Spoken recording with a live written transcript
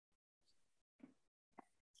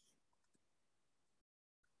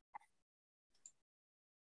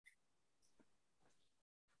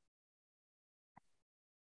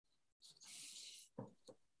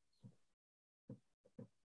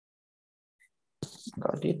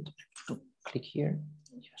Got it. Click here.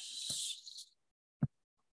 Yes.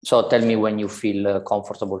 So tell me when you feel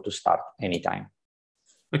comfortable to start anytime.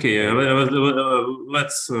 Okay,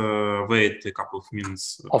 let's wait a couple of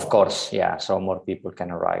minutes. Of course, yeah, so more people can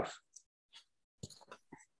arrive.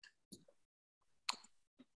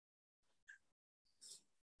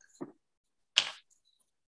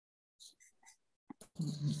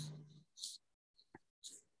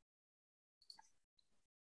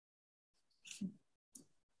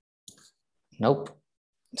 Nope,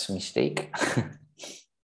 it's a mistake.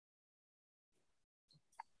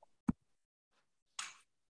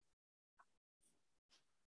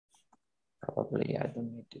 Probably I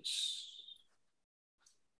don't need this.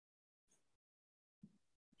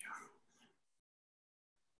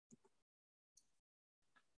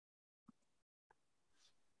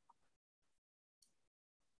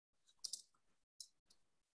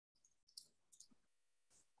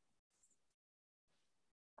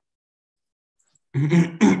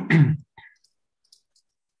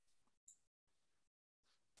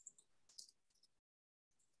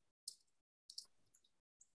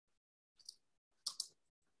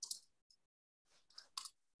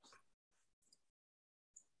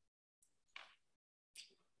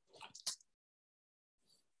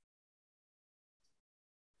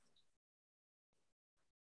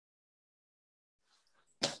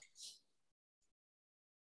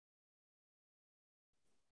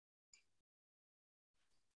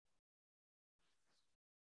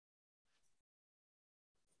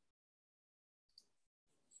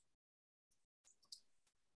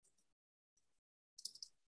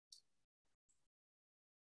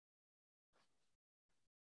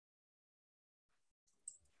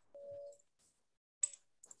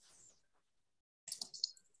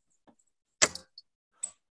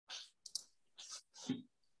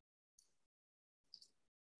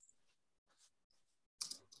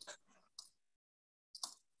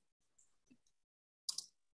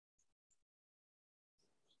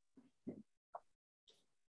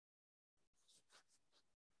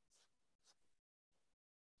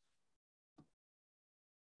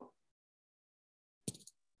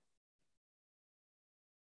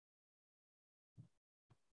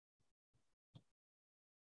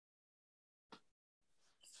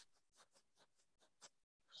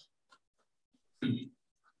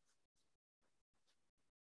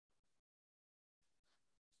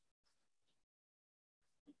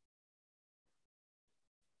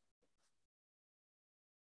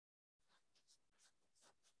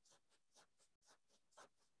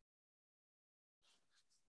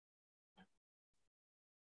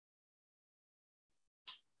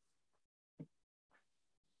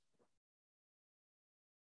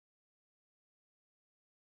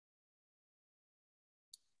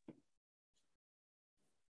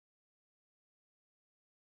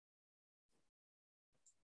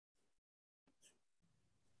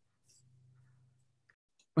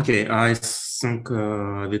 Okay, I think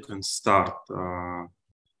we can start.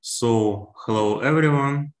 So, hello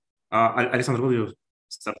everyone. Alexander, will you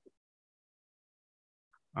start?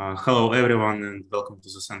 Hello everyone, and welcome to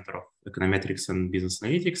the Center of Econometrics and Business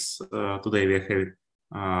Analytics. Today we are having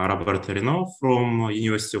Roberto Reno from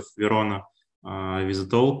University of Verona with a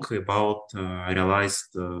talk about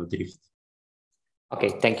realized drift.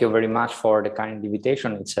 Okay, thank you very much for the kind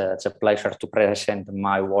invitation. It's a pleasure to present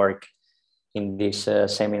my work in this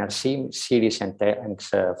seminar series, and thanks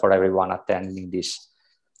for everyone attending this,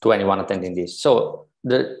 to anyone attending this. So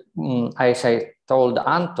as I told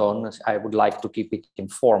Anton, I would like to keep it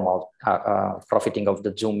informal, profiting of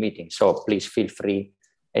the Zoom meeting. So please feel free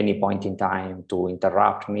any point in time to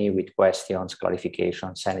interrupt me with questions,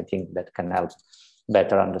 clarifications, anything that can help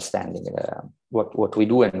better understanding what we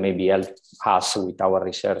do and maybe help us with our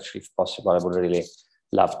research if possible. I would really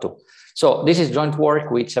love to. So this is joint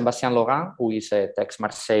work with Sebastien Laurent, who is at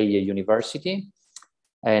Aix-Marseille University,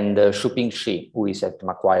 and Shuping, who is at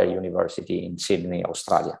Macquarie University in Sydney,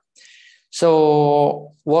 Australia.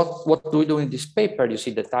 So what do we do in this paper? You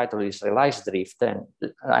see the title is Realized Drift, and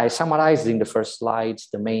I summarized in the first slides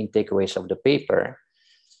the main takeaways of the paper.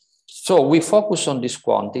 So we focus on this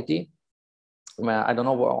quantity. I don't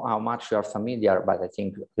know how much you are familiar, but I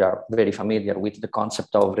think you are very familiar with the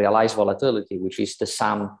concept of realized volatility, which is the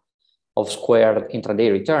sum of squared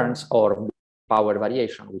intraday returns, or power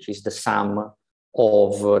variation, which is the sum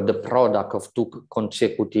of the product of two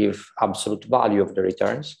consecutive absolute value of the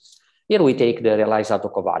returns. Here we take the realized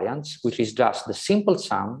autocovariance, which is just the simple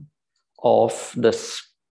sum of the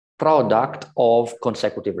product of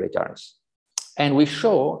consecutive returns. And we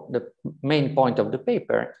show the main point of the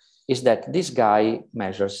paper is that this guy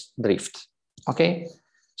measures drift, okay?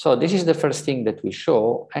 So this is the first thing that we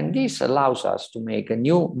show, and this allows us to make a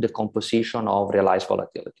new decomposition of realized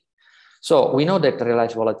volatility. So we know that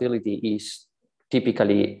realized volatility is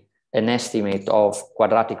typically an estimate of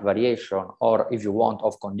quadratic variation, or if you want,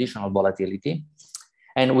 of conditional volatility.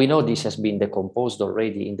 And we know this has been decomposed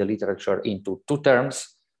already in the literature into two terms,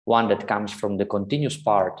 one that comes from the continuous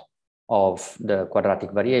part of the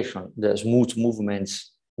quadratic variation, the smooth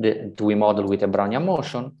movements that we model with a Brownian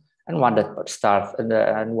motion, and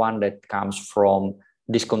one that comes from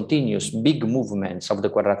discontinuous big movements of the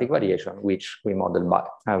quadratic variation, which we model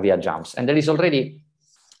by, via jumps. And there is already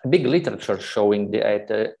a big literature showing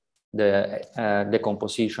that the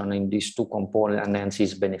decomposition in these two components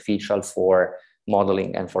is beneficial for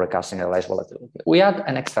modeling and forecasting realized volatility. We add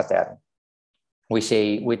an extra term. We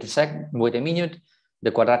say with a minute,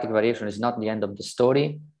 the quadratic variation is not the end of the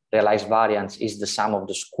story. Realized variance is the sum of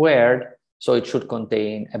the squared, so it should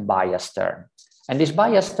contain a bias term. And this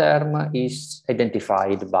bias term is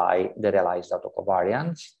identified by the realized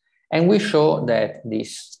autocovariance. And we show that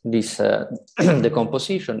this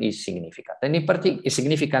decomposition is significant. And in particular, is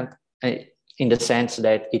significant in the sense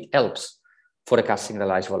that it helps forecasting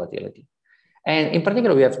realized volatility. And in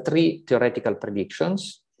particular, we have three theoretical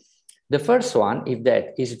predictions. The first one is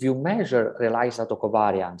that if you measure realized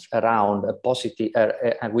autocovariance around a positive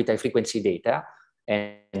with high frequency data,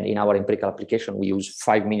 and in our empirical application, we use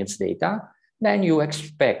 5 minutes data, then you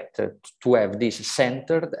expect to have this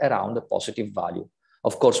centered around a positive value.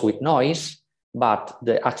 Of course, with noise, but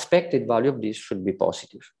the expected value of this should be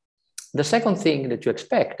positive. The second thing that you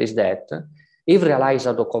expect is that if realized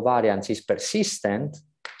autocovariance is persistent,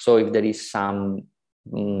 so if there is some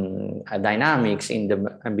dynamics in the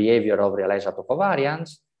behavior of realized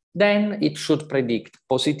autocovariance, then it should predict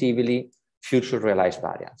positively future realized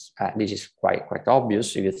variance. This is quite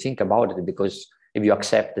obvious if you think about it, because if you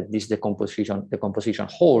accept that this decomposition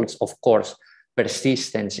holds, of course,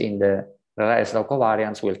 persistence in the realized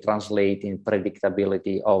autocovariance will translate in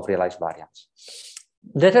predictability of realized variance.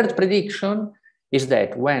 The third prediction is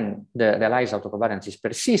that when the realized autocovariance is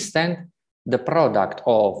persistent, the product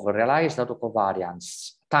of realized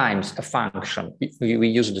autocovariance times a function, we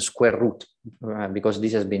use the square root because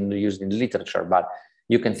this has been used in literature, but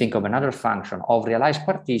you can think of another function of realized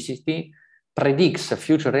quarticity, predicts a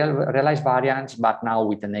future realized variance, but now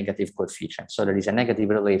with a negative coefficient. So there is a negative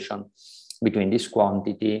relation between this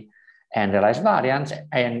quantity and realized variance,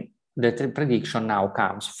 and the prediction now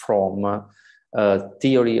comes from a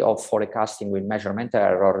theory of forecasting with measurement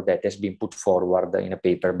error that has been put forward in a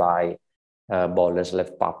paper by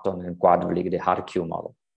Bolleslev, Patton, and Quadvlig, the RQ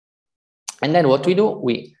model. And then what we do,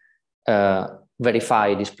 we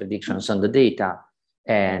verify these predictions on the data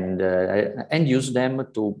and use them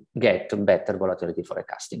to get better volatility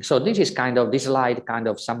forecasting. So this is this slide kind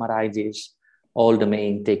of summarizes all the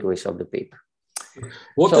main takeaways of the paper.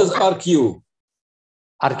 What is RQ?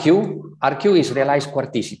 RQ is realized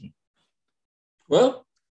quarticity. Well,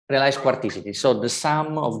 realized quarticity. So the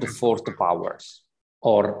sum of the fourth powers,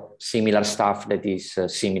 or similar stuff that is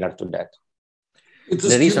similar to that. It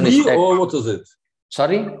is QV, or what is it?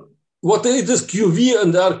 Sorry? What it is QV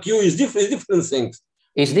and RQ is different things.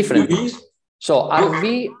 It's different things. So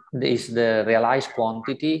RV is the realized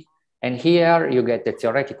quantity, and here you get the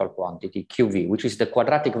theoretical quantity, QV, which is the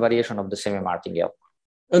quadratic variation of the semimartingale.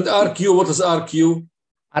 And RQ, what is RQ?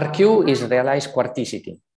 RQ is realized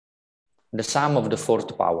quarticity, the sum of the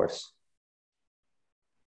fourth powers.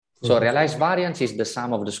 So realized variance is the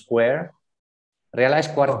sum of the square.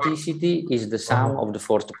 Realized quarticity is the sum of the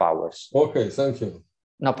fourth powers. Okay, thank you.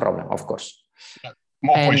 No problem, of course.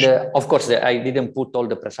 More and of course, I didn't put all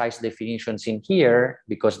the precise definitions in here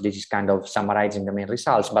because this is kind of summarizing the main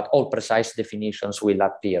results, but all precise definitions will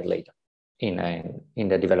appear later in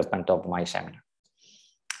the development of my seminar.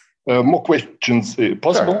 More questions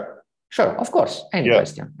possible? Sure, of course. Any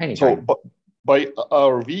question, anytime. So by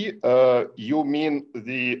RV, you mean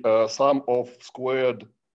the sum of squared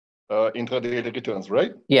intraday returns,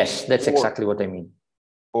 right? Yes, that's exactly what I mean.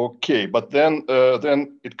 Okay, but then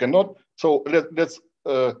it cannot. So let's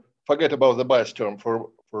forget about the bias term for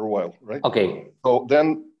a while, right? Okay. So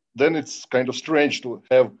then it's kind of strange to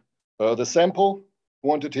have the sample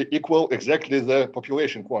quantity equal exactly the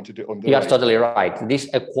population quantity on the You are totally right. This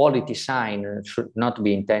equality sign should not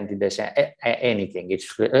be intended as anything. It's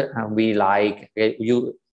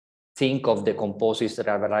you think of the composite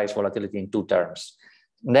realized volatility in two terms.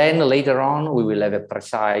 Then later on, we will have a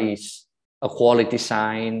precise equality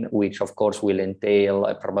sign, which of course will entail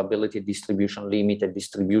a probability distribution limit, a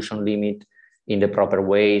distribution limit in the proper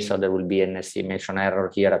way. So there will be an estimation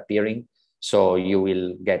error here appearing. So you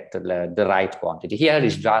will get the right quantity. Here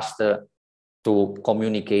is just to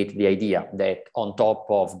communicate the idea that on top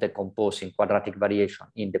of decomposing quadratic variation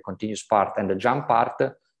in the continuous part and the jump part,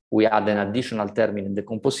 we add an additional term in the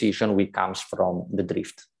decomposition which comes from the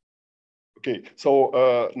drift. Okay,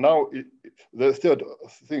 so now the third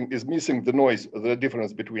thing is missing the noise, the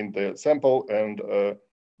difference between the sample and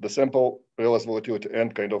the sample realized volatility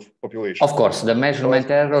and kind of population. Of course, the measurement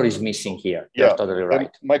error is missing here. Yeah, you're totally right. And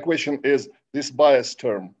my question is, this bias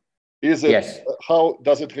term, is it, yes. How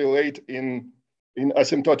does it relate in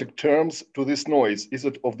asymptotic terms to this noise? Is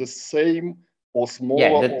it of the same or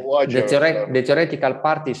smaller or larger? The theoretical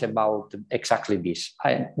part is about exactly this.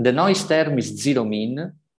 The noise term is zero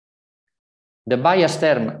mean. The bias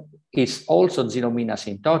term is also zero mean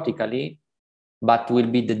asymptotically, but will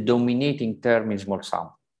be the dominating term in small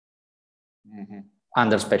sample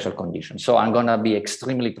under special conditions. So I'm going to be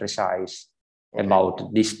extremely precise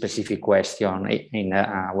about this specific question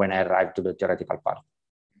when I arrive to the theoretical part.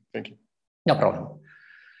 Thank you. No problem.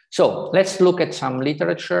 So let's look at some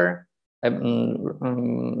literature. I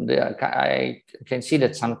can see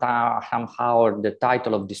that somehow the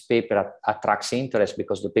title of this paper attracts interest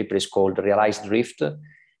because the paper is called Realized Drift.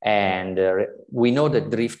 And we know that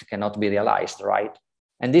drift cannot be realized, right?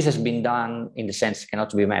 And this has been done in the sense it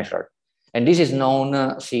cannot be measured. And this is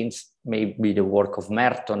known since maybe the work of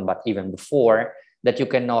Merton, but even before, that you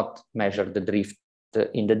cannot measure the drift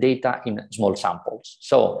in the data in small samples.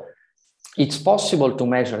 So it's possible to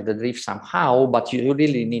measure the drift somehow, but you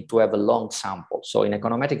really need to have a long sample. So in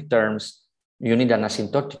econometric terms, you need an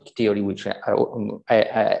asymptotic theory which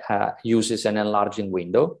uses an enlarging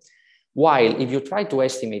window. While if you try to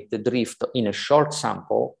estimate the drift in a short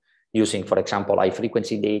sample, using, for example, high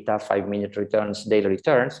frequency data, 5-minute returns, daily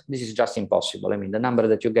returns, this is just impossible. I mean, the number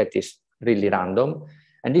that you get is really random.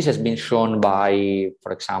 And this has been shown by,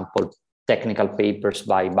 for example, technical papers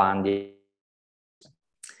by Bundy.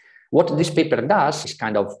 What this paper does is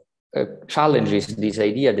kind of challenges this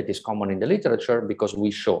idea that is common in the literature, because we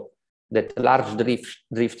show that large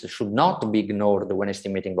drifts should not be ignored when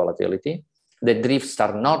estimating volatility. The drifts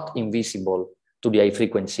are not invisible to the high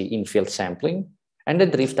frequency in-field sampling, and the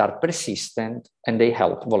drifts are persistent and they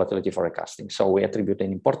help volatility forecasting. So we attribute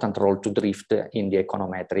an important role to drift in the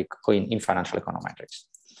econometric or in financial econometrics.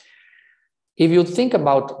 If you think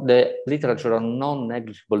about the literature on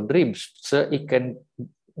non-negligible drifts, it can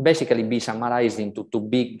basically be summarized into two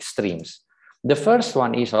big streams. The first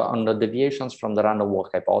one is on the deviations from the random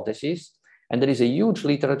walk hypothesis. And there is a huge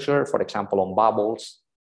literature, for example, on bubbles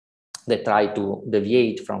that try to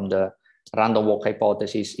deviate from the random walk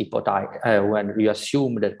hypothesis when you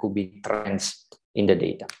assume there could be trends in the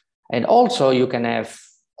data. And also you can have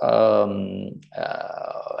a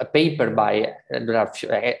paper by, there are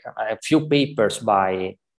a few papers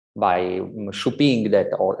by Shuping that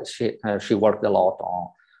she worked a lot on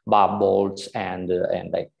bubbles and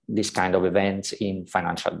like this kind of events in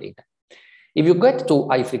financial data. If you get to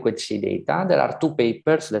high frequency data, there are two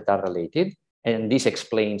papers that are related, and this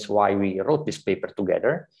explains why we wrote this paper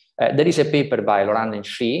together. There is a paper by Laurent and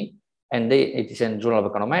Xi, and it is in Journal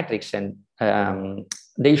of Econometrics, and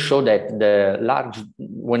they show that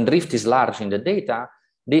when drift is large in the data,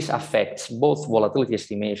 this affects both volatility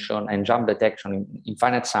estimation and jump detection in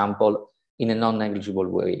finite sample in a non-negligible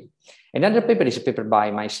way. Another paper is a paper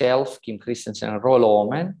by myself, Kim Christensen, and Roel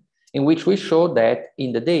Oomen, in which we show that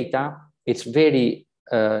in the data, it's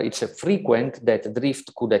frequent that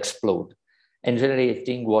drift could explode and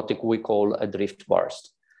generating what we call a drift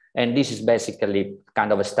burst. And this is basically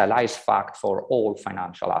kind of a stylized fact for all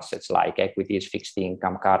financial assets like equities, fixed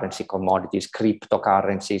income, currency, commodities,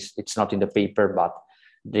 cryptocurrencies. It's not in the paper, but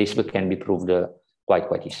this can be proved quite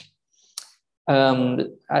easy.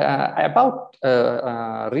 About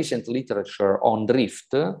recent literature on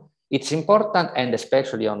drift, it's important, and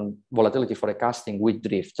especially on volatility forecasting with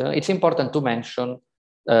drift, it's important to mention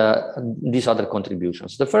these other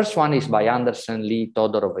contributions. The first one is by Anderson, Lee,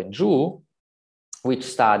 Todorov, and Zhu, which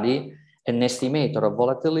study an estimator of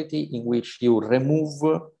volatility in which you remove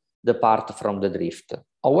the part from the drift.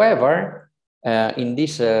 However, in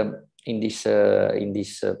this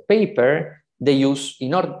paper, they use,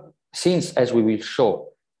 since, as we will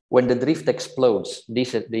show, when the drift explodes, the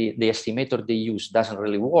estimator they use doesn't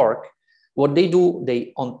really work. What they do,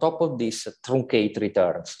 they on top of this truncate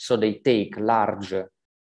returns. So they take large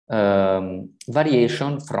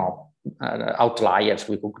variation from outliers,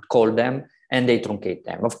 we could call them, and they truncate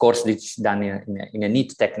them. Of course, this is done in a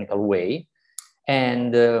neat technical way.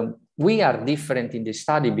 And we are different in this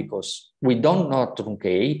study because we don't not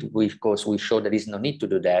truncate, because we show there is no need to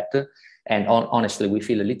do that. And honestly, we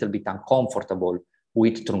feel a little bit uncomfortable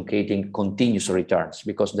with truncating continuous returns,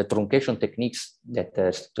 because the truncation techniques that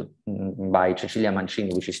by Cecilia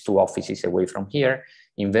Mancini, which is 2 offices away from here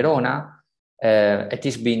in Verona, it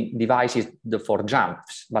has been devised for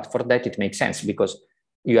jumps, but for that it makes sense because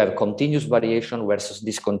you have continuous variation versus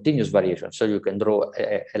discontinuous variation, so you can draw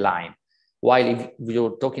a line. While if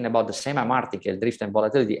you're talking about the semimartingale drift and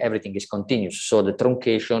volatility, everything is continuous, so the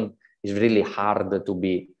truncation is really hard to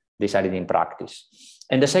be decided in practice.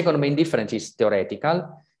 And the second main difference is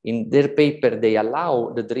theoretical. In their paper, they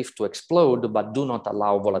allow the drift to explode, but do not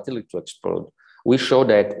allow volatility to explode. We show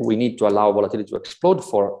that we need to allow volatility to explode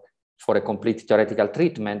for a complete theoretical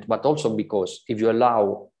treatment, but also because if you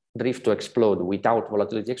allow drift to explode without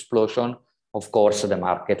volatility explosion, of course, the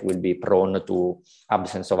market will be prone to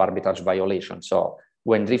absence of arbitrage violation. So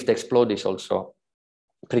when drift explodes, it's also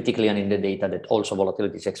pretty clear in the data that also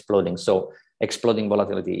volatility is exploding. So exploding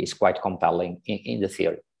volatility is quite compelling in the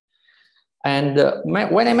theory. And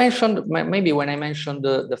when I mentioned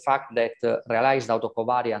the fact that realized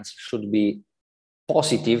autocovariance should be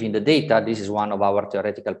positive in the data, this is one of our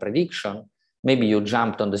theoretical prediction. Maybe you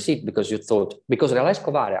jumped on the seat because you thought, because realized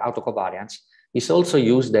autocovariance is also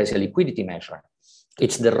used as a liquidity measure.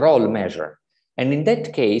 It's the roll measure. And in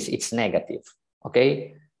that case, it's negative,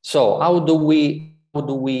 okay? So how do we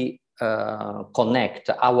connect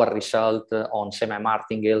our result on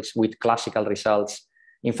semimartingales with classical results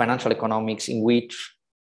in financial economics, in which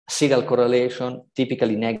serial correlation,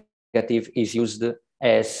 typically negative, is used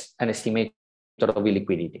as an estimator of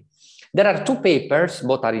illiquidity? There are 2 papers,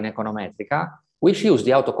 both are in Econometrica, which use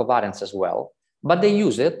the autocovariance as well, but they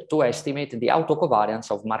use it to estimate the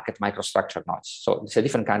autocovariance of market microstructure noise. So it's a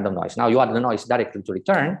different kind of noise. Now you add the noise directly to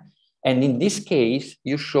return, and in this case,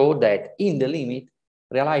 you show that in the limit,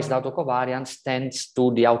 realized autocovariance tends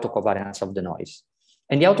to the autocovariance of the noise.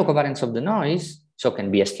 And the autocovariance of the noise, so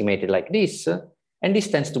can be estimated like this, and this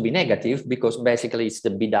tends to be negative because basically it's the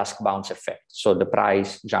bid-ask bounce effect. So the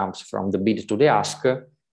price jumps from the bid to the ask,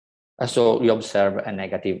 so you observe a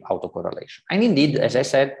negative autocorrelation. And indeed, as I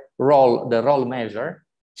said, the roll measure,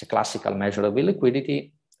 it's a classical measure of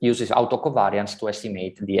illiquidity, uses autocovariance to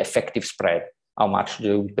estimate the effective spread, how much do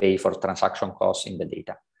you pay for transaction costs in the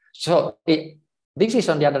data. So this is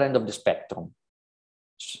on the other end of the spectrum.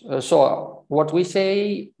 So what we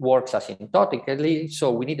say works asymptotically,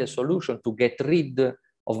 so we need a solution to get rid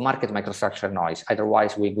of market microstructure noise.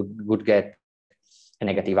 Otherwise, we would get a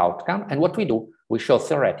negative outcome. And what we do, we show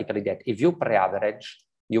theoretically that if you pre-average,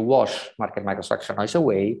 you wash market microstructure noise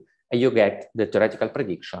away, and you get the theoretical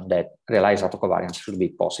prediction that realized autocovariance should be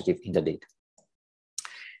positive in the data.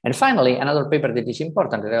 And finally, another paper that is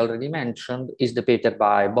important that I already mentioned is the paper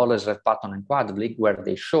by Bolesler, Patton, and Quadvig, where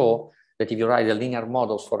they show that if you write the linear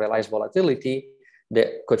models for realized volatility,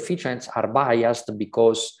 the coefficients are biased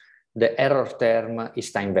because the error term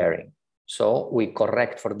is time varying. So we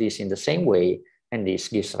correct for this in the same way, and this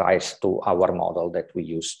gives rise to our model that we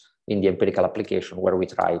use in the empirical application where we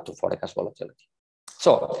try to forecast volatility.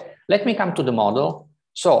 So let me come to the model.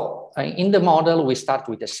 So in the model, we start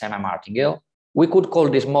with a semimartingale. We could call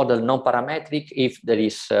this model non-parametric if there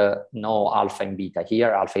is no alpha and beta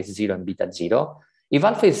here, alpha is 0 and beta 0. If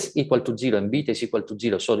alpha is equal to 0 and beta is equal to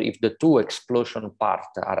 0, so if the 2 explosion parts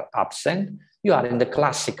are absent, you are in the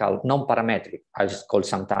classical non-parametric, as it's called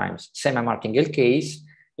sometimes, semimartingale case,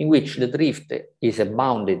 in which the drift is a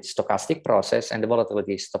bounded stochastic process and the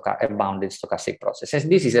volatility is a bounded stochastic process. And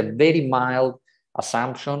this is a very mild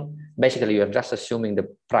assumption. Basically, you're just assuming the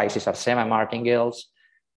prices are semi-martingales,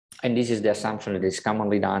 and this is the assumption that is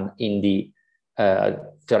commonly done in the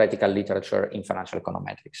theoretical literature in financial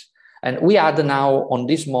econometrics. And we add now on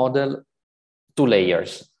this model 2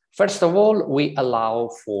 layers. First of all, we allow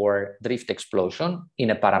for drift explosion in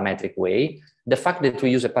a parametric way. The fact that we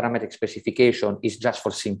use a parametric specification is just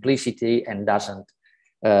for simplicity and doesn't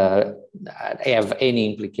have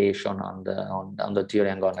any implication on the theory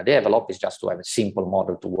I'm going to develop. It's just to have a simple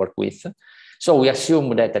model to work with. So we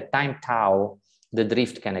assume that at time tau, the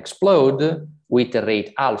drift can explode with a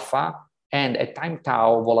rate alpha, and at time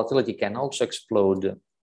tau, volatility can also explode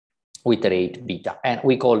with a rate beta. And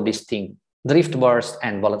we call this thing drift burst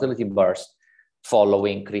and volatility burst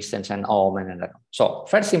following Christensen, Omen, and Renò. So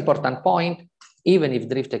first important point, even if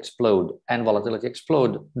drift explode and volatility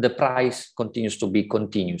explode, the price continues to be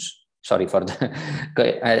continuous. Sorry for the,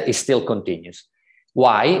 it's still continuous.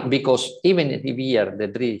 Why? Because even if here the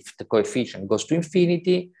drift coefficient goes to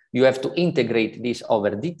infinity, you have to integrate this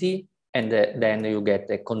over dt, and then you get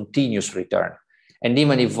a continuous return. And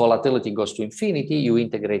even if volatility goes to infinity, you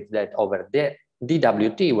integrate that over the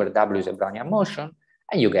dwt, where w is a Brownian motion,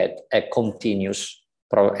 and you get a continuous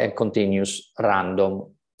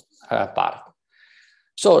random part.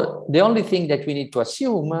 So the only thing that we need to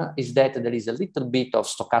assume is that there is a little bit of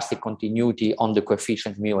stochastic continuity on the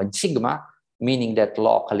coefficient mu and sigma, meaning that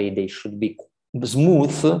locally they should be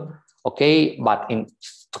smooth, okay, but in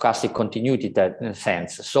stochastic continuity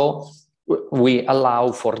sense. So we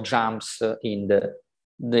allow for jumps in the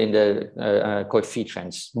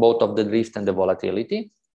coefficients, both of the drift and the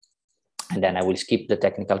volatility. And then I will skip the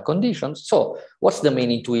technical conditions. So what's the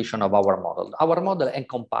main intuition of our model? Our model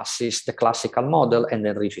encompasses the classical model and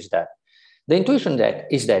enriches that. The intuition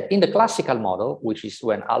is that in the classical model, which is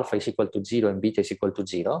when alpha is equal to 0 and beta is equal to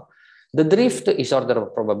 0, the drift is order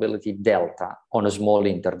of probability delta on a small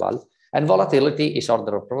interval, and volatility is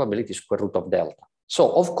order of probability square root of delta.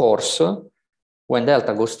 So of course, when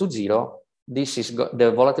delta goes to 0,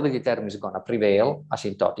 the volatility term is going to prevail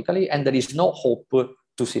asymptotically, and there is no hope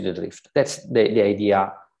to see the drift. That's the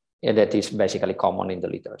idea that is basically common in the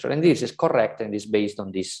literature. And this is correct and is based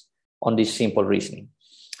on this simple reasoning.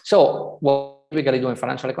 So what we typically do in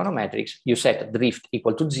financial econometrics, you set drift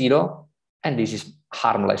equal to 0, and this is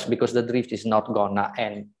harmless because the drift is not gonna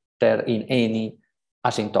enter in any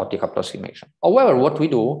asymptotic approximation. However, what we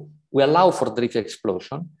do, we allow for drift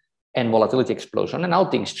explosion and volatility explosion, and now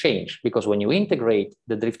things change because when you integrate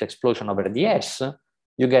the drift explosion over ds,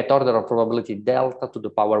 you get order of probability delta to the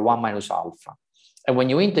power 1 minus alpha. And when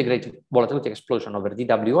you integrate volatility explosion over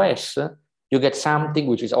dws, you get something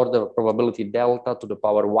which is order of probability delta to the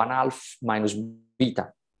power 1 alpha minus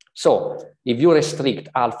beta. So if you restrict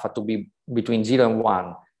alpha to be between 0 and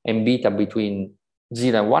 1 and beta between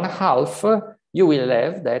 0 and 1 half, you will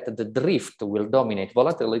have that the drift will dominate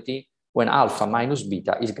volatility when alpha minus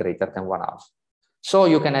beta is greater than 1 half. So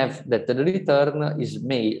you can have that the return is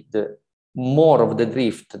made more of the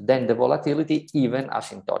drift than the volatility, even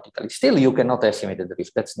asymptotically. Still, you cannot estimate the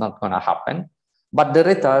drift. That's not going to happen. But the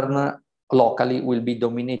return locally will be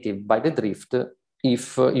dominated by the drift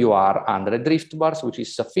if you are under a drift bars, which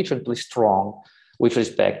is sufficiently strong with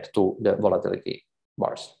respect to the volatility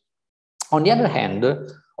bars. On the other hand,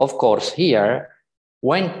 of course, here,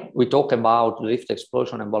 when we talk about drift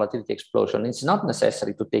explosion and volatility explosion, it's not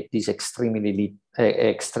necessary to take this extremely,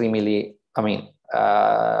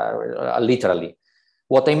 literally.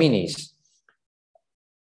 What I mean is,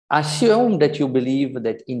 assume that you believe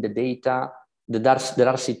that in the data, there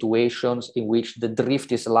are situations in which the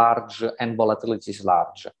drift is large and volatility is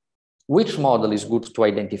large. Which model is good to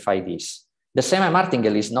identify this? The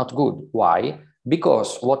semimartingale is not good. Why?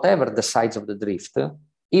 Because whatever the size of the drift,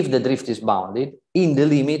 if the drift is bounded, in the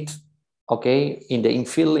limit, okay, in the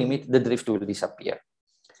infill limit, the drift will disappear.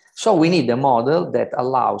 So we need a model that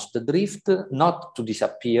allows the drift not to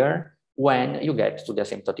disappear when you get to the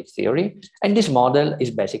asymptotic theory. And this model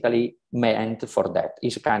is basically meant for that.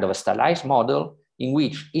 It's kind of a stylized model in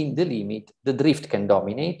which in the limit, the drift can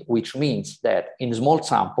dominate, which means that in small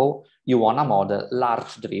sample, you want to model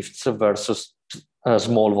large drifts versus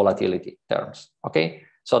small volatility terms, okay?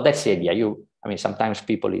 So that's the idea. Sometimes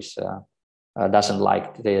people doesn't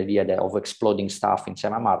like the idea of exploding stuff in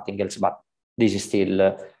semimartingales, but this is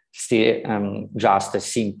still just a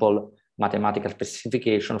simple mathematical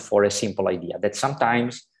specification for a simple idea that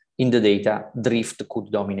sometimes in the data, drift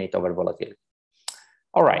could dominate over volatility.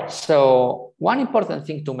 All right, so one important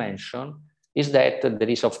thing to mention is that there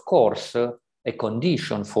is, of course, a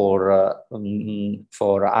condition for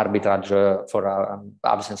arbitrage, for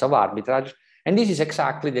absence of arbitrage, and this is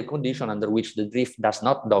exactly the condition under which the drift does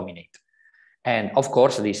not dominate. And of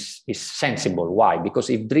course, this is sensible. Why?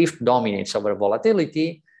 Because if drift dominates over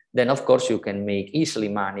volatility, then of course you can make easily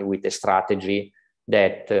money with a strategy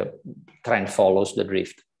that trend follows the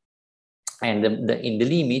drift. And in the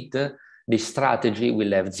limit, this strategy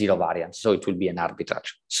will have zero variance, so it will be an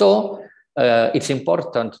arbitrage. So it's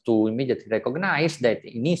important to immediately recognize that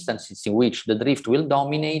in instances in which the drift will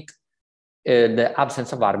dominate, the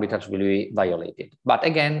absence of arbitrage will be violated. But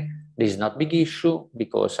again, this is not a big issue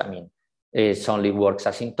because, it only works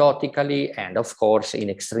asymptotically. And of course, in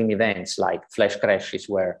extreme events like flash crashes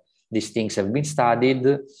where these things have been studied,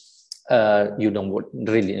 you don't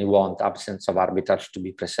really want absence of arbitrage to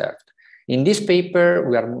be preserved. In this paper,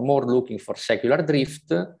 we are more looking for secular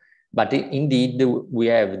drift, but indeed we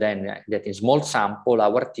have then that in small sample,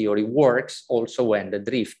 our theory works also when the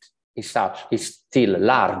drift is still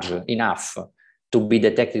large enough to be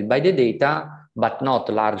detected by the data, but not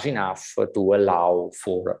large enough to allow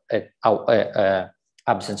for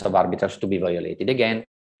absence of arbitrage to be violated. Again,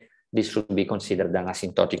 this should be considered an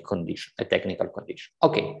asymptotic condition, a technical condition.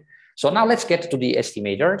 Okay, so now let's get to the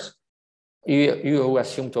estimators. You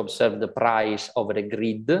assume to observe the price over a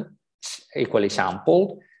grid equally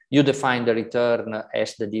sampled. You define the return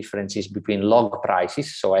as the differences between log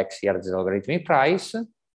prices. So X here is the logarithmic price.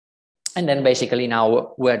 And then basically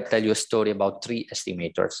now we'll tell you a story about three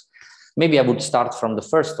estimators. Maybe I would start from the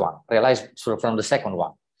first one, from the second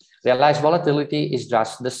one. Realized volatility is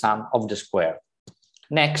just the sum of the square.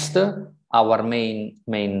 Next, our main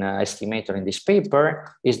estimator in this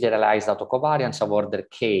paper is the realized autocovariance of order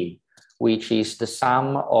K, which is the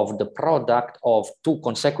sum of the product of two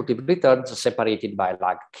consecutive returns separated by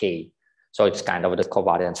lag K. So it's kind of the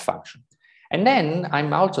covariance function. And then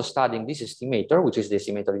I'm also studying this estimator, which is the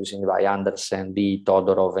estimator used by Andersen, Lee,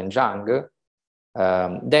 Todorov, and Zhang,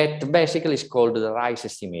 that basically is called the Rice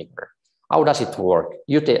estimator. How does it work?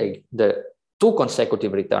 You take the two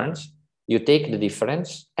consecutive returns, you take the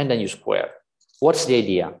difference, and then you square. What's the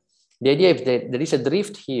idea? The idea is that there is a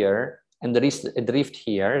drift here and there is a drift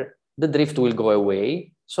here, the drift will go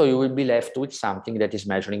away, so you will be left with something that is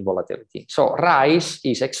measuring volatility. So Rice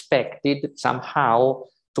is expected somehow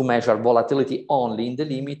to measure volatility only in the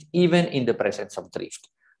limit, even in the presence of drift.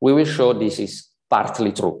 We will show this is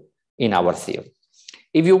partly true in our theory.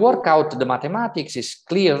 If you work out the mathematics, it's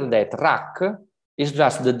clear that RAC is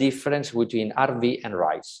just the difference between RV and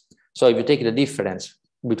Rice. So if you take the difference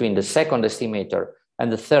between the second estimator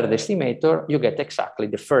and the third estimator, you get exactly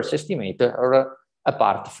the first estimator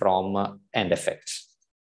apart from end effects.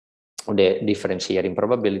 The difference here in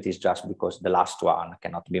probability is just because the last one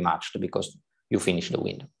cannot be matched because you finish the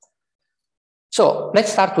window. So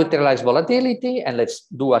let's start with realized volatility and let's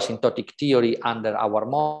do asymptotic theory under our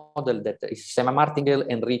model that is semimartingale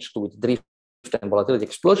enriched with drift and volatility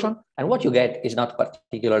explosion. And what you get is not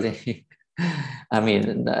particularly,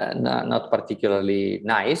 not particularly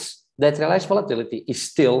nice. That realized volatility is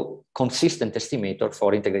still consistent estimator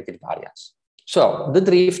for integrated variance. So the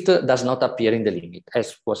drift does not appear in the limit,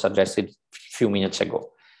 as was suggested a few minutes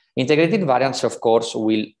ago. Integrated variance, of course,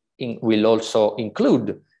 will also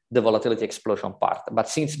include the volatility explosion part. But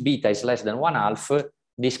since beta is less than 1/2,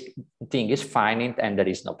 this thing is finite and there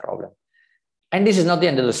is no problem. And this is not the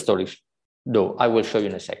end of the story, though. I will show you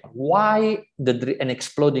in a second. Why an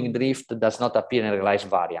exploding drift does not appear in realized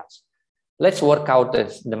variance? Let's work out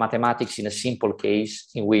the mathematics in a simple case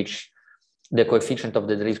in which the coefficient of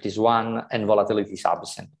the drift is 1 and volatility is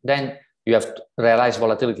absent. Then you have to realize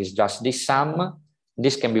volatility is just this sum.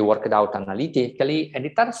 This can be worked out analytically, and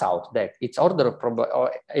it turns out that its order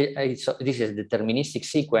this is a deterministic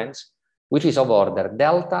sequence, which is of order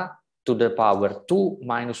delta to the power 2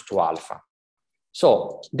 minus 2 alpha.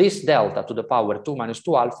 So this delta to the power 2 minus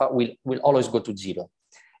 2 alpha will always go to 0,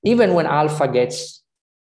 even when alpha gets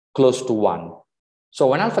close to 1. So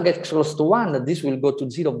when alpha gets close to 1, this will go to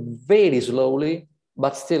 0 very slowly,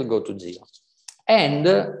 but still go to 0. And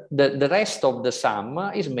the rest of the sum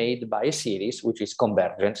is made by a series which is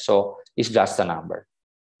convergent, so it's just a number.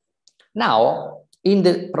 Now, in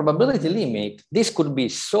the probability limit, this could be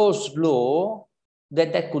so slow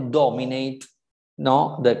that that could dominate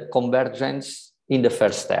the convergence in the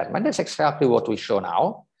first term. And that's exactly what we show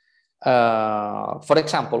now. For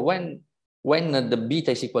example, when the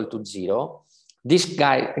beta is equal to 0, this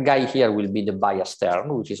guy here will be the bias term,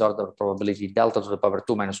 which is order of probability delta to the power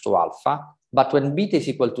 2 minus 2 alpha. But when beta is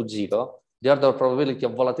equal to 0, the order of probability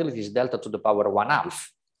of volatility is delta to the power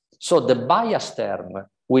 1/2. So the bias term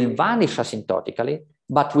will vanish asymptotically,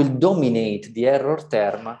 but will dominate the error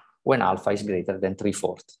term when alpha is greater than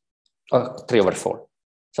 3/4 or 3/4.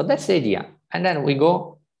 So that's the idea. And then we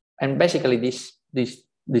go, and basically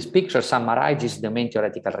this picture summarizes the main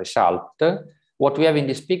theoretical result. What we have in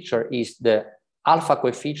this picture is the alpha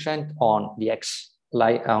coefficient on the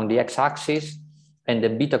x-axis and the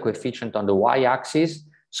beta coefficient on the y-axis.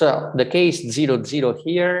 So the case 0, 0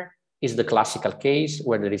 here is the classical case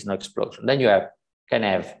where there is no explosion. Then you can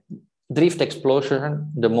have drift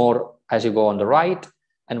explosion the more as you go on the right,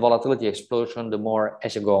 and volatility explosion the more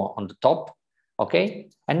as you go on the top. Okay,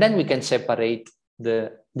 and then we can separate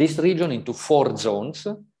this region into 4 zones,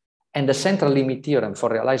 and the central limit theorem for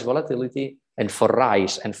realized volatility and for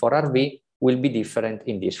Rice and for RV will be different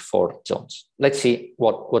in these 4 zones. Let's see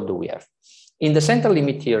what do we have. In the central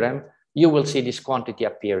limit theorem, you will see this quantity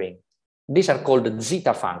appearing. These are called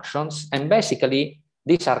zeta functions, and basically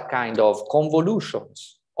these are kind of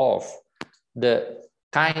convolutions of the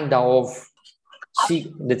kind of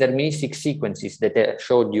deterministic sequences that I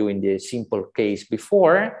showed you in the simple case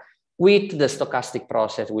before, with the stochastic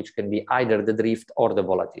process, which can be either the drift or the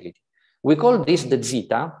volatility. We call this the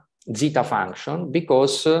zeta function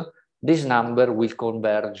because this number will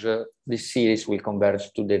converge, this series will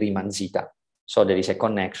converge to the Riemann zeta. So there is a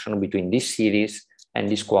connection between this series and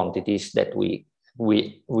these quantities that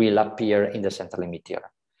will appear in the central limit theorem.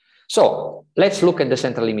 So let's look at the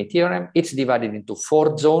central limit theorem. It's divided into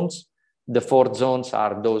 4 zones. The 4 zones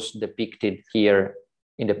are those depicted here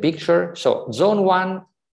in the picture. So zone 1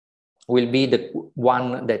 will be the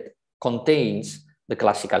one that contains the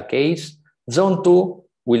classical case. Zone 2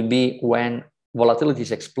 will be when volatility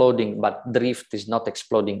is exploding, but drift is not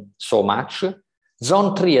exploding so much.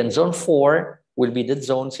 Zone 3 and zone 4 will be the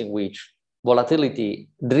zones in which volatility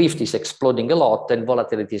drift is exploding a lot and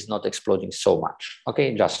volatility is not exploding so much.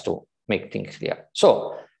 Okay, just to make things clear.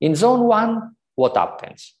 So in zone 1, what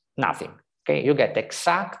happens? Nothing. Okay, you get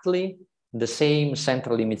exactly the same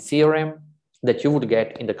central limit theorem that you would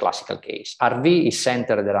get in the classical case. RV is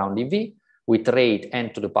centered around EV with rate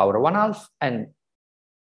n to the power 1/2 and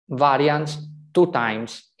variance 2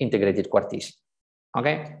 times integrated Cartesian.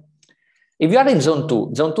 Okay. If you are in zone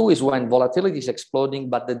 2 is when volatility is exploding,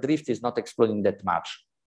 but the drift is not exploding that much.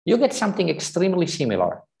 You get something extremely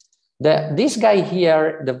similar. This guy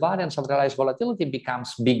here, the variance of realized volatility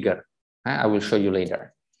becomes bigger. I will show you later.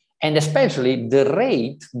 And especially the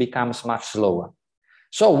rate becomes much slower.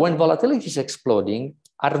 So when volatility is exploding,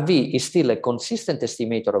 RV is still a consistent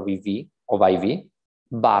estimator of IV,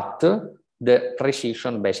 but the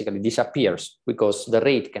precision basically disappears because the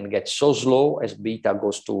rate can get so slow as beta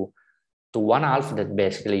goes to 1/2 that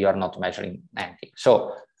basically you are not measuring anything.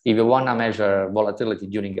 So if you want to measure volatility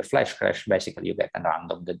during a flash crash, basically you get a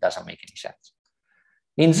random that doesn't make any sense.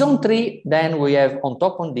 In zone 3, then we have on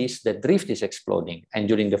top of this, the drift is exploding, and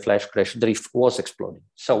during the flash crash, drift was exploding.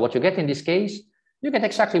 So what you get in this case, you get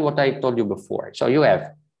exactly what I told you before. So you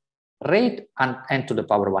have rate and n to the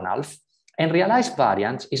power 1/2, and realized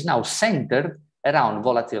variance is now centered around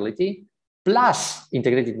volatility plus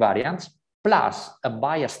integrated variance plus a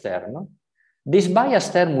bias term. This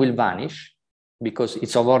bias term will vanish because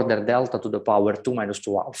it's of order delta to the power 2 minus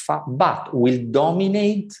 2 alpha, but will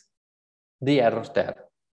dominate the error term,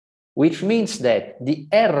 which means that the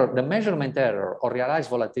error, the measurement error or realized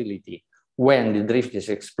volatility when the drift is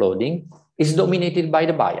exploding is dominated by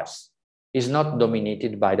the bias, is not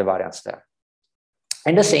dominated by the variance term.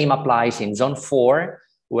 And the same applies in zone 4,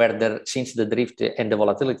 where since the drift and the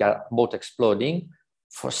volatility are both exploding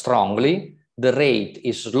strongly, the rate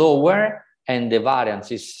is lower and the variance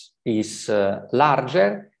is larger,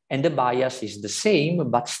 and the bias is the same,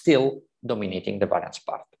 but still dominating the variance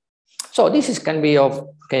part. So this can be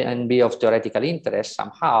of theoretical interest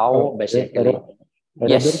somehow, basically.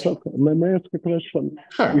 Yes. Roberto, may I ask a question?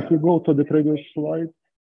 Sure. If you go to the previous slide.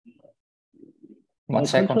 1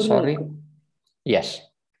 second, sorry. Yes.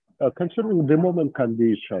 Concerning the moment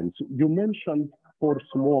conditions, you mentioned force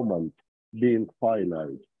moment being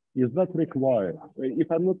finite. Is that required? If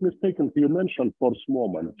I'm not mistaken, you mentioned force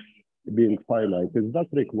moment being finite. Is that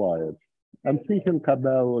required? I'm thinking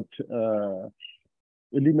about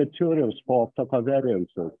limit theorems for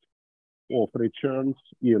autocovariances of returns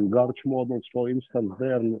in gauge models, for instance.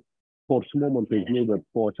 Then force moment is needed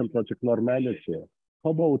for symptotic normality.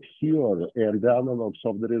 How about here and the analogs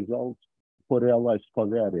of the results for realized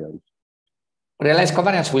covariance? Realized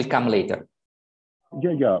covariance will come later.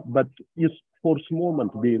 Yeah, but is force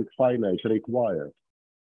moment being finite required?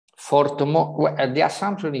 The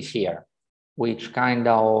assumption is here, which kind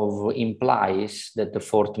of implies that the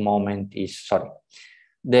fourth moment is, sorry,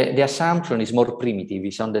 the assumption is more primitive,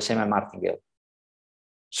 it's on the semimartingale.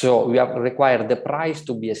 So we have required the price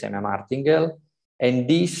to be a semimartingale, and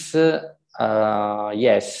this,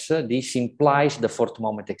 yes, this implies the fourth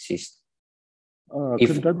moment exists.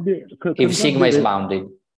 If sigma is bounded.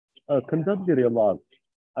 Can that be remarked?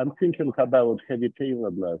 I'm thinking about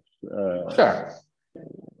heavy-tailoredness. Sure.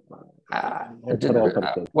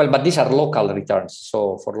 Well, but these are local returns.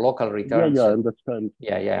 So for local returns. Yeah, I understand.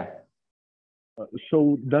 Yeah. So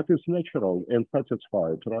that is natural and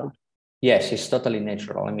satisfied, right? Yes, it's totally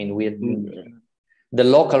natural. I mean,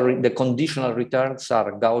 the conditional returns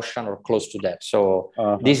are Gaussian or close to that. So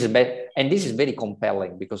this is very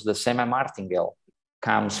compelling because the semi-martingale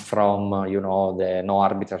comes from the no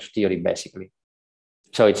arbitrage theory, basically.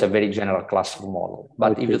 So it's a very general class of model.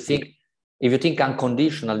 But okay. if you think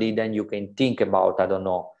unconditionally, then you can think about, I don't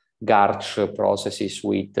know, gauge processes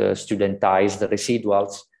with studentized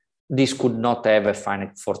residuals. This could not have a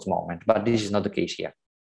finite force moment, but this is not the case here.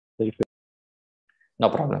 No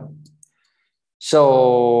problem.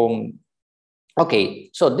 So, okay,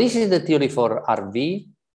 so this is the theory for RV.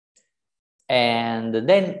 And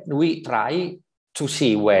then we try to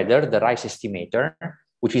see whether the Rice estimator,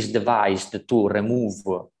 which is devised to remove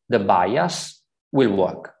the bias, will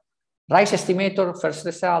work. Rice estimator, first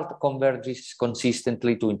result, converges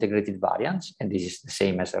consistently to integrated variance, and this is the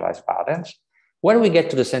same as realized variance. When we get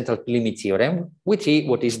to the central limit theorem, we see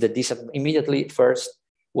what is immediately first,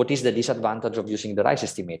 what is the disadvantage of using the rise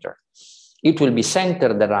estimator? It will be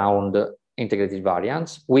centered around integrated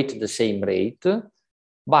variance with the same rate,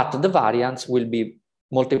 but the variance will be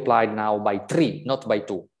multiplied now by 3, not by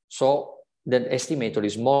 2. So the estimator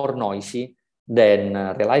is more noisy than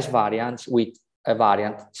realized variance with a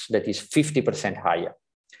variance that is 50% higher.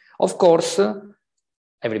 Of course,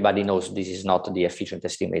 everybody knows this is not the efficient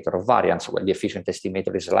estimator of variance. Well, the efficient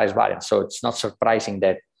estimator is realized variance, so it's not surprising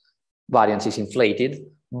that variance is inflated,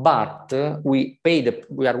 but we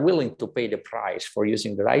are willing to pay the price for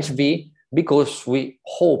using the rise V because we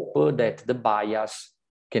hope that the bias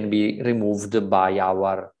can be removed by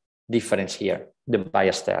our difference here, the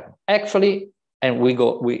bias term. Actually, and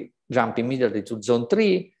we jump immediately to zone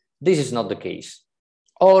 3, this is not the case.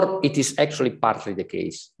 Or it is actually partly the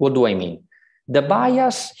case. What do I mean? The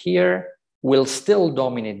bias here will still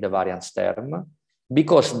dominate the variance term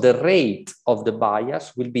because the rate of the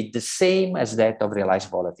bias will be the same as that of realized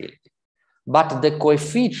volatility. But the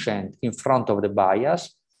coefficient in front of the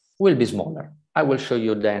bias will be smaller. I will show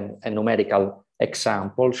you then a numerical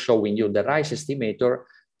example showing you the rise estimator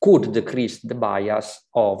could decrease the bias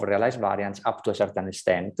of realized variance up to a certain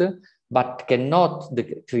extent, but cannot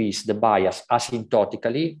decrease the bias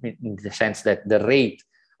asymptotically, in the sense that the rate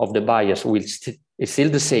of the bias is still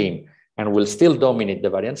the same and will still dominate the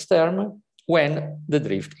variance term when the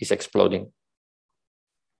drift is exploding.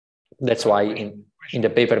 That's why in the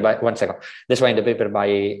paper by, that's why in the paper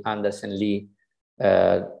by Anderson, Lee,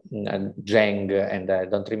 Zheng, and I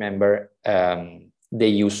don't remember,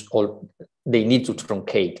 they need to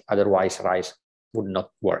truncate, otherwise rise would not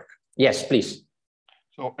work. Yes, please.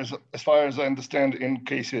 So as far as I understand, in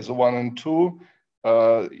cases 1 and 2,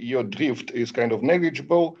 your drift is kind of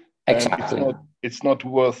negligible. Exactly. And it's not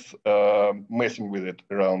worth messing with it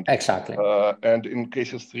around. Exactly. And in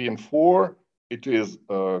cases 3 and 4, it is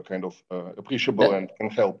kind of appreciable and can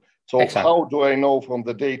help. So exactly. How do I know from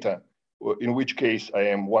the data in which case I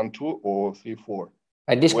am 1, 2, or 3, 4?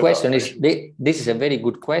 And this question is, this is a very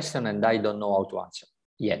good question, and I don't know how to answer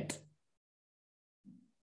yet.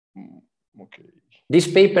 Okay.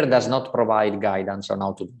 This paper does not provide guidance on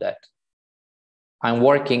how to do that. I'm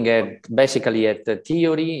working basically at the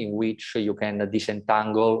theory in which you can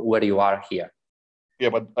disentangle where you are here. Yeah,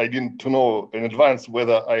 but I didn't know in advance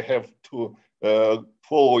whether I have to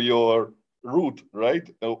follow your route, right?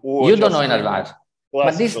 Or you don't know in advance.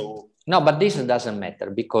 But this doesn't matter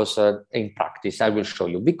because in practice, I will show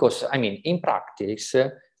you. Because, I mean, in practice,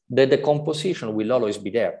 the decomposition will always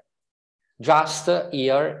be there. Just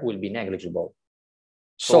here will be negligible.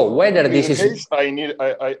 So whether this is case,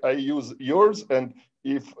 I use yours, and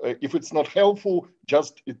if it's not helpful,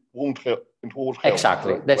 just it won't help.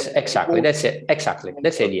 Exactly. Right? That's it. Exactly.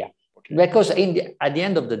 That's the idea. Okay. Because at the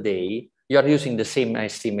end of the day, you are using the same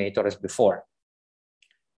estimator as before.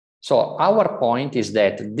 So our point is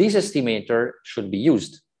that this estimator should be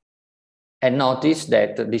used. And notice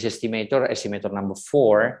that this estimator number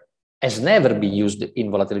 4, has never been used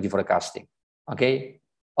in volatility forecasting. Okay.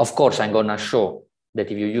 Of course, I'm going to show that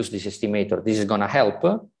if you use this estimator, this is going to help.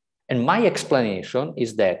 And my explanation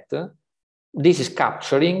is that this is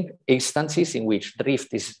capturing instances in which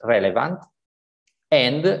drift is relevant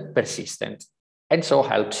and persistent, and so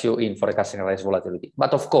helps you in forecasting realized volatility.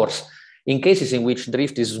 But of course, in cases in which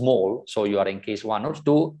drift is small, so you are in case 1 or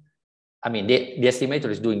 2, I mean, the estimator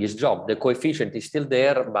is doing its job. The coefficient is still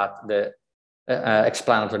there, but the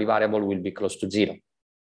explanatory variable will be close to 0.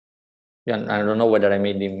 I don't know whether I'm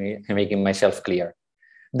making myself clear.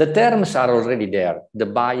 The terms are already there, the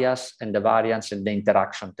bias and the variance and the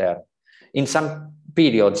interaction term. In some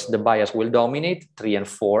periods, the bias will dominate, 3 and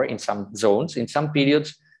 4 in some zones. In some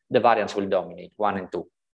periods, the variance will dominate, 1 and 2.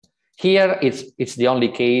 Here, it's the only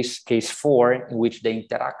case 4, in which the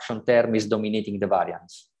interaction term is dominating the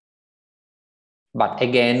variance. But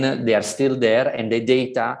again, they are still there, and the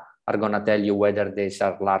data are going to tell you whether these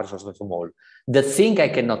are large or small. The thing I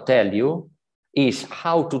cannot tell you is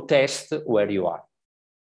how to test where you are.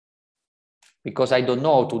 Because I don't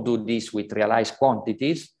know how to do this with realized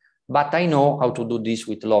quantities, but I know how to do this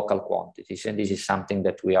with local quantities. And this is something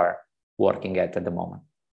that we are working at the moment.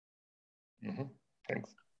 Mm-hmm.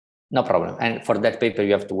 Thanks. No problem. And for that paper,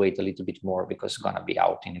 you have to wait a little bit more because it's going to be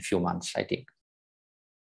out in a few months, I think.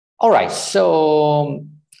 All right, so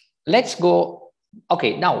let's go.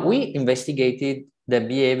 Okay, now we investigated the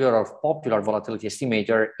behavior of popular volatility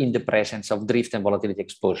estimator in the presence of drift and volatility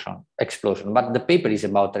explosion, but the paper is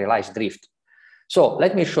about realized drift. So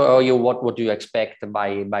let me show you what you expect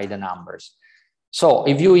by the numbers. So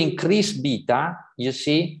if you increase beta, you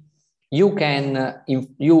see, you can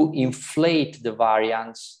you inflate the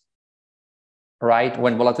variance right?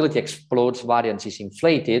 When volatility explodes, variance is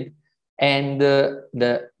inflated, and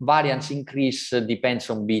the variance increase depends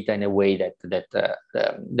on beta in a way that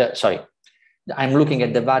I'm looking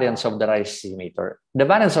at the variance of the rise estimator. The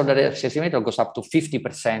variance of the rise estimator goes up to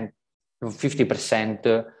 50%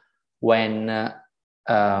 when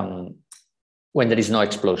there is no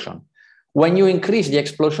explosion. When you increase the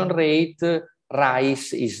explosion rate,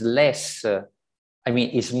 rise is less,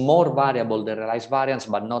 is more variable than realized variance,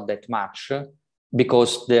 but not that much,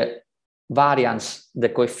 because the variance, the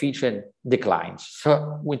coefficient declines.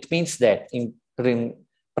 So which means that in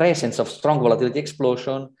presence of strong volatility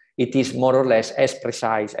explosion, it is more or less as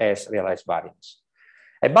precise as realized variance.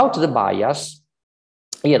 About the bias,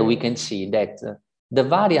 here we can see that the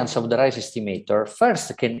variance of the rise estimator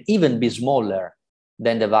first can even be smaller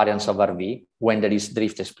than the variance of RV when there is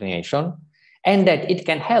drift explanation, and that it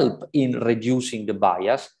can help in reducing the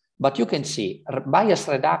bias. But you can see bias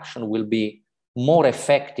reduction will be more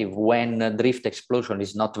effective when drift explosion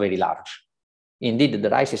is not very large. Indeed, the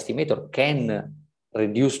rise estimator can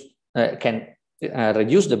reduce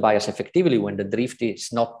the bias effectively when the drift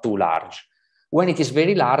is not too large. When it is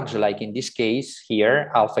very large, like in this case here,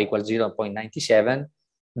 alpha equals 0.97,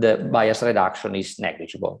 the bias reduction is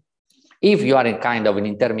negligible. If you are in kind of an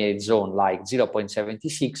intermediate zone like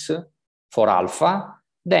 0.76 for alpha,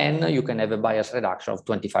 then you can have a bias reduction of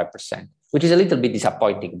 25%, which is a little bit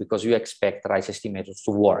disappointing because you expect rise estimators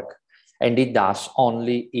to work, and it does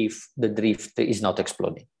only if the drift is not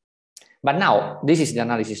exploding. But now, this is the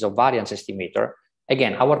analysis of variance estimator.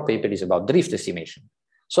 Again, our paper is about drift estimation.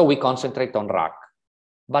 So we concentrate on RAC.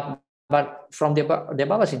 But from the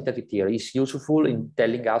above synthetic theory is useful in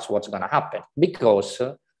telling us what's going to happen, because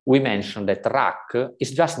we mentioned that RAC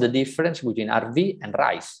is just the difference between RV and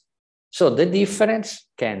rise. So the difference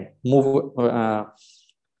can move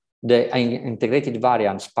the integrated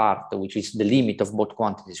variance part, which is the limit of both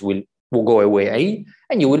quantities, will go away,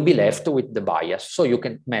 and you will be left with the bias. So you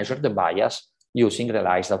can measure the bias using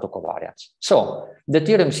realized autocovariance. So the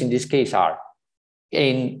theorems in this case are,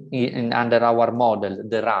 under our model,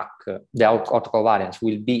 the RAC, the autocovariance,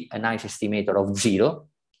 will be a nice estimator of 0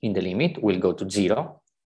 in the limit, will go to 0.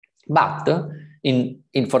 But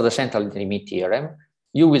for the central limit theorem,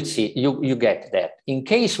 you will see, you get that in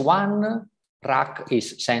case 1, RAC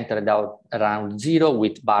is centered out around 0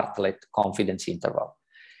 with Bartlett confidence interval.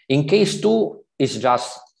 In case 2, it's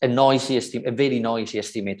just a very noisy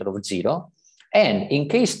estimator of 0. And in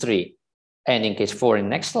case 3 and in case 4 in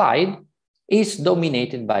next slide is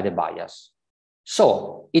dominated by the bias.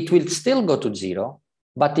 So it will still go to 0,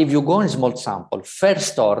 but if you go in small sample,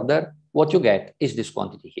 first order, what you get is this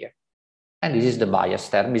quantity here. And this is the bias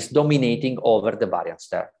term, is dominating over the variance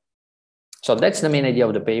term. So that's the main idea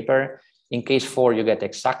of the paper. In case 4, you get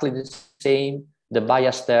exactly the same. The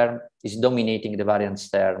bias term is dominating the variance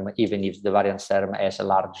term, even if the variance term has a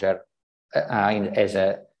larger,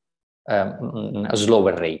 a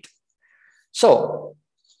slower rate. So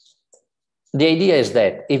the idea is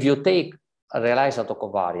that if you take a realized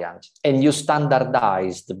autocovariance and you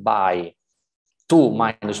standardized by 2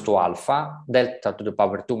 minus 2 alpha, delta to the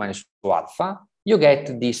power 2 minus 2 alpha, you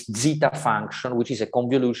get this zeta function, which is a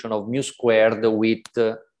convolution of mu squared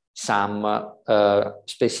with some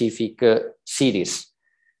specific series.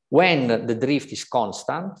 When the drift is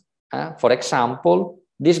constant, for example,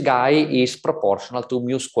 this guy is proportional to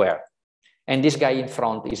mu squared, and this guy in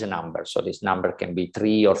front is a number. So this number can be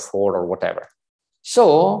 3 or 4 or whatever.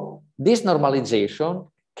 So this normalization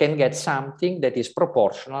can get something that is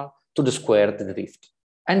proportional to the squared drift.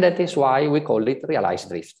 And that is why we call it realized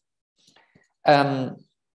drift.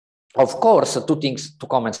 Of course, 2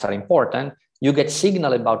 comments are important. You get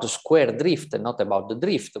signal about the square drift and not about the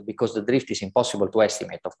drift, because the drift is impossible to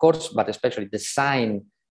estimate, of course, but especially the sign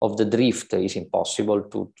of the drift is impossible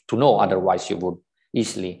to know. Otherwise, you would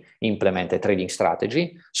easily implement a trading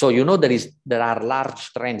strategy. So you know there are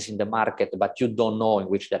large trends in the market, but you don't know in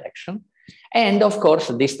which direction. And of course,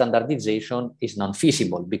 this standardization is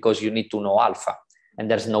non-feasible because you need to know alpha, and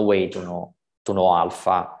there's no way to know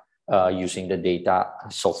alpha using the data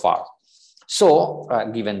so far. So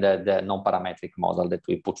given the non-parametric model that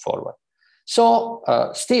we put forward. So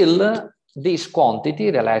still, this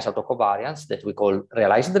quantity, realized autocovariance, that we call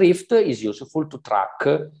realized drift, is useful to track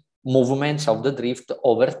movements of the drift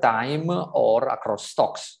over time or across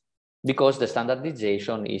stocks, because the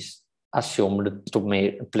standardization is assumed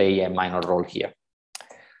to play a minor role here.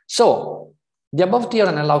 So the above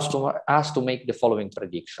theorem allows us to make the following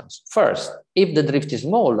predictions. First, if the drift is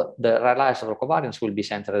small, the realized autocovariance will be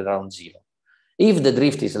centered around 0. If the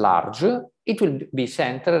drift is large, it will be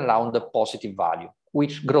centered around the positive value,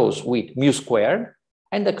 which grows with mu squared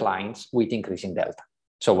and declines with increasing delta.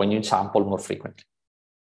 So when you sample more frequently.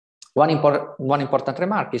 One important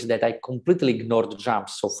remark is that I completely ignored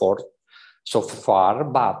jumps so far,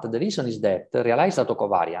 but the reason is that the realized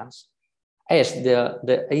autocovariance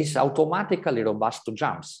is automatically robust to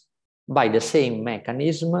jumps by the same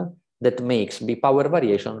mechanism that makes B-power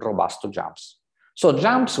variation robust to jumps. So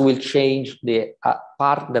jumps will change the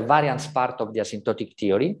variance part of the asymptotic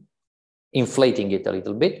theory, inflating it a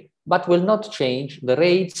little bit, but will not change the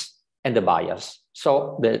rates and the bias.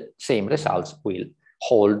 So the same results will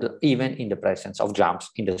hold even in the presence of jumps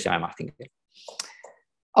in the semi-martingale.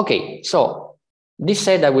 Okay, so this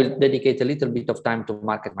said, I will dedicate a little bit of time to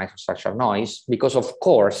market microstructure noise because, of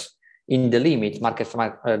course, in the limit,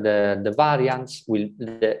 the variance will,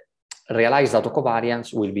 the realized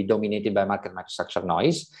autocovariance will be dominated by market microstructure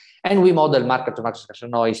noise. And we model market microstructure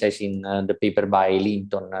noise as in the paper by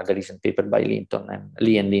Linton, the recent paper by Linton and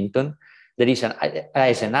Lee and Linton. There is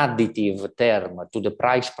as an additive term to the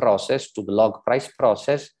price process, to the log price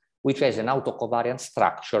process, which has an autocovariance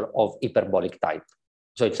structure of hyperbolic type.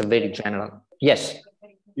 So it's a very general, yes.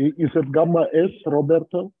 Is it gamma S,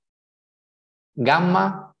 Roberto?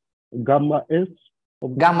 Gamma? Gamma S?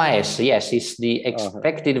 Gamma S, yes, is the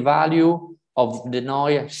expected value of the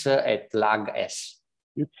noise at lag S.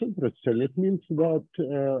 It's interesting. It means that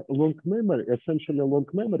long memory, essentially long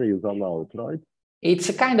memory is allowed, right? It's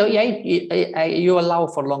a kind of, yeah, you allow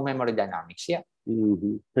for long memory dynamics, yeah,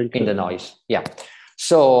 in the noise, yeah.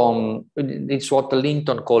 So it's what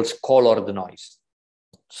Linton calls colored noise.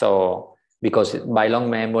 So because by long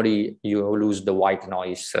memory, you lose the white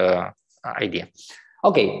noise idea.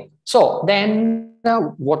 Okay, so then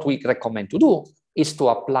what we recommend to do is to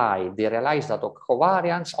apply the realized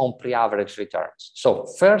autocovariance on pre-average returns. So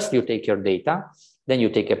first you take your data, then you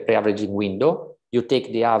take a pre-averaging window, you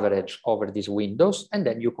take the average over these windows, and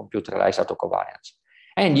then you compute realized autocovariance.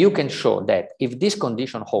 And you can show that if this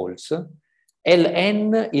condition holds,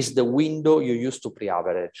 Ln is the window you use to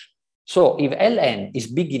pre-average. So if Ln is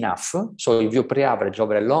big enough, so if you pre-average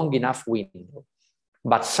over a long enough window,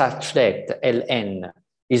 but such that Ln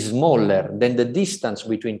is smaller than the distance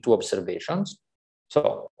between two observations.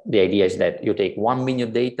 So the idea is that you take 1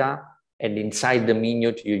 minute data and inside the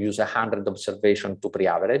minute you use 100 observations to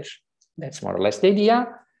pre-average. That's more or less the idea.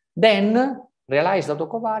 Then realized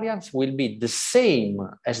autocovariance will be the same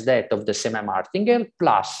as that of the semi-martingale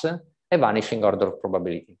plus a vanishing order of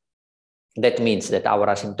probability. That means that our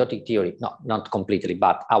asymptotic theory, no, not completely,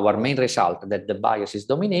 but our main result that the bias is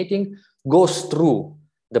dominating goes through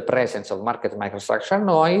the presence of market microstructure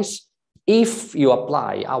noise if you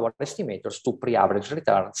apply our estimators to pre-average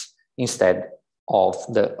returns instead of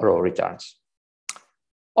the raw returns.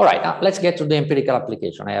 All right, now let's get to the empirical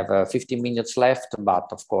application. I have 15 minutes left, but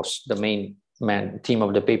of course the main theme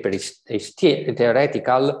of the paper is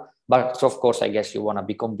theoretical, but of course I guess you want to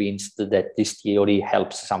be convinced that this theory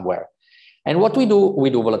helps somewhere. And what we do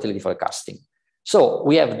volatility forecasting. So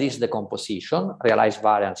we have this decomposition, realized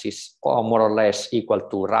variance is more or less equal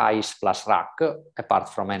to rise plus rack, apart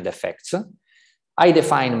from end effects. I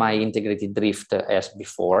define my integrated drift as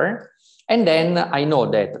before, and then I know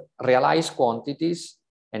that realized quantities,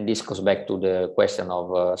 and this goes back to the question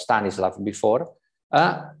of Stanislav before,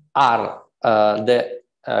 are the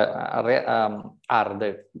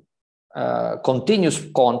continuous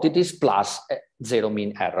quantities plus zero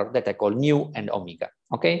mean error that I call nu and omega,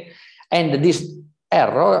 okay? And this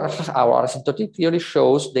error, our asymptotic theory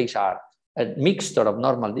shows these are a mixture of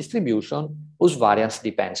normal distribution whose variance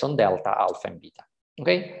depends on delta, alpha, and beta,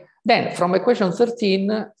 okay? Then from equation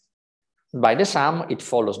 13, by the sum, it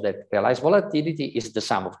follows that realized volatility is the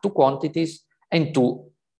sum of two quantities and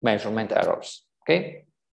two measurement errors, okay?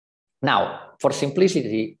 Now, for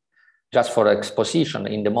simplicity, just for exposition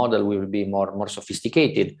in the model, we will be more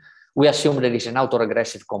sophisticated. We assume there is an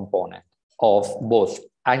autoregressive component of both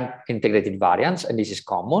integrated variance, and this is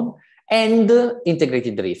common, and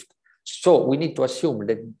integrated drift. So we need to assume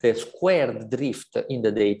that the squared drift in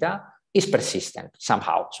the data is persistent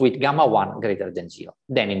somehow, so with gamma 1 greater than 0.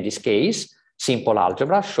 Then in this case, simple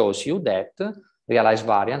algebra shows you that realized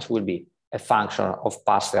variance will be a function of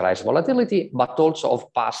past realized volatility, but also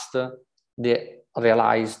of past the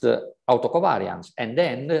realized autocovariance. And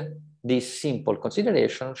then this simple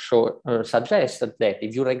consideration suggests that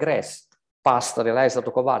if you regress past realized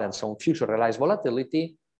autocovariance on future realized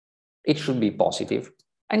volatility, it should be positive.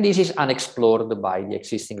 And this is unexplored by the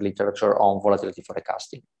existing literature on volatility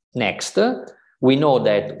forecasting. Next, we know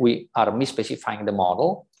that we are misspecifying the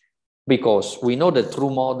model because we know the true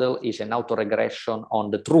model is an autoregression on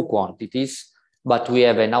the true quantities, but we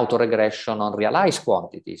have an autoregression on realized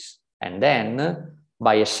quantities. And then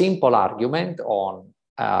by a simple argument on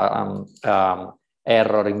error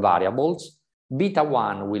in variables. Beta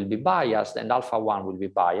 1 will be biased and alpha 1 will be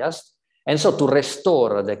biased. And so to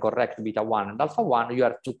restore the correct beta 1 and alpha 1, you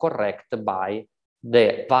have to correct by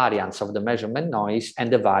the variance of the measurement noise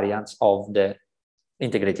and the variance of the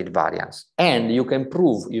integrated variance. And you can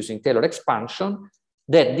prove using Taylor expansion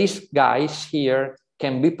that these guys here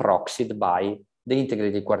can be proxied by the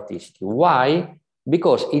integrated quarticity. Why?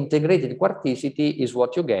 Because integrated quarticity is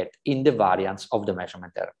what you get in the variance of the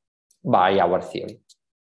measurement error by our theory.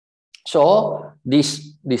 So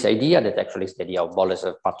this idea, that actually is the idea of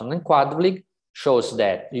Boltzmann pattern and quadric, shows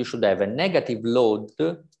that you should have a negative load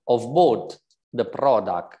of both the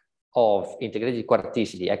product of integrated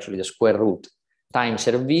quarticity, actually the square root, times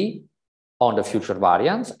RV on the future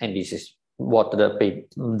variance, and this is what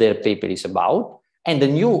their paper is about, and the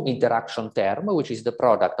new interaction term, which is the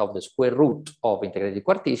product of the square root of integrated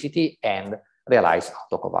quarticity and realized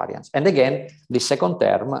autocovariance. And again, the second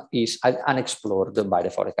term is unexplored by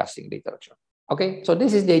the forecasting literature. Okay, so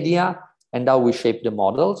this is the idea and how we shape the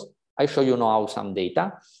models. I show you now some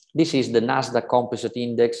data. This is the NASDAQ Composite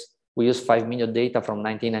Index. We use 5 million data from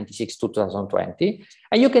 1996 to 2020.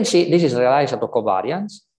 And you can see this is realized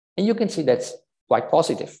autocovariance. And you can see that's quite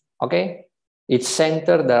positive. Okay, it's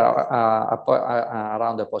centered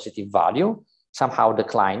around a positive value, somehow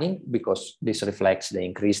declining because this reflects the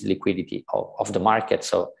increased liquidity of the market.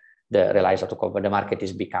 So the realized autocover, the market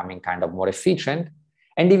is becoming kind of more efficient.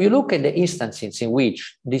 And if you look at the instances in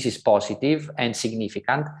which this is positive and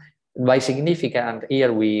significant, by significant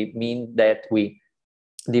here we mean that we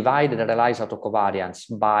divide the realized autocovariance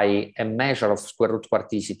by a measure of square root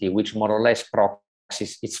quarticity, which more or less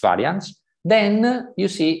proxies its variance, then you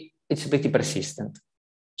see it's pretty persistent.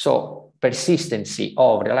 So persistency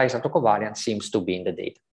of realized autocovariance seems to be in the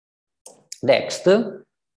data. Next,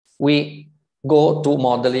 we go to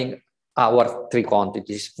modeling our three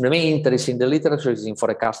quantities. The main interest in the literature is in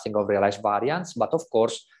forecasting of realized variance, but of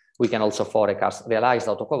course, we can also forecast realized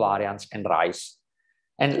autocovariance and rise.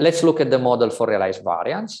 And let's look at the model for realized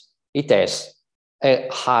variance. It has a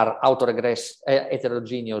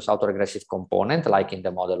heterogeneous autoregressive component, like in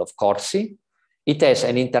the model of Corsi. It has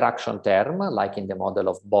an interaction term, like in the model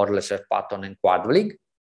of Boltzmann pattern and quadric.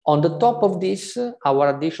 On the top of this,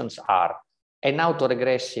 our additions are an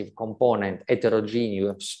autoregressive component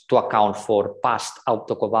heterogeneous to account for past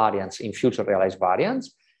autocovariance in future realized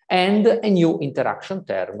variance, and a new interaction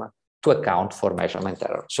term to account for measurement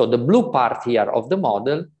error. So the blue part here of the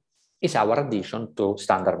model is our addition to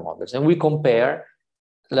standard models. And we compare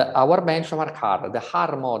our benchmark are the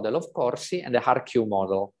HAR model of Corsi and the HAR-Q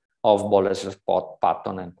model of Boltzmann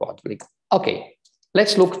pattern and quadric. Okay,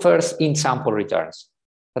 let's look first in sample returns.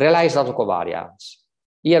 Realized autocovariance.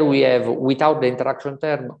 Here we have without the interaction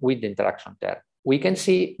term, with the interaction term. We can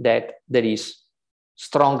see that there is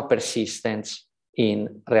strong persistence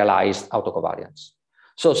in realized autocovariance.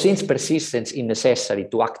 So since persistence is necessary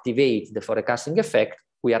to activate the forecasting effect,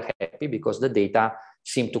 we are happy because the data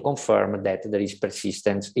seem to confirm that there is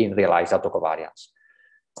persistence in realized autocovariance.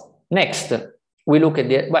 Next, we look at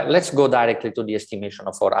the, well, let's go directly to the estimation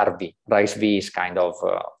for RV. Rise V is kind of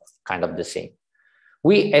the same.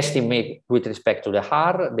 We estimate with respect to the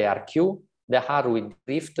HAR, the RQ, the HAR with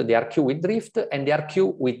drift, the RQ with drift, and the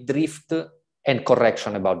RQ with drift and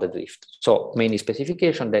correction about the drift. So many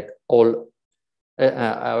specification that all,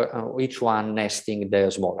 each one nesting the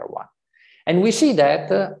smaller one. And we see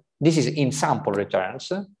that this is in sample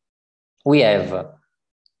returns. We have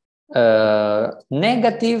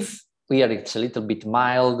negative, here it's a little bit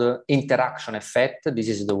mild, interaction effect. This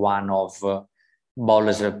is the one of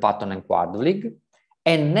Boltzmann pattern and quadric.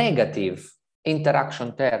 And negative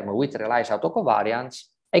interaction term with realized autocovariance,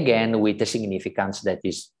 again with a significance that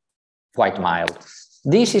is quite mild.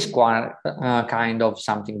 This is quite, kind of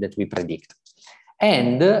something that we predict.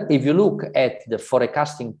 And if you look at the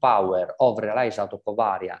forecasting power of realized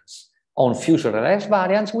autocovariance on future realized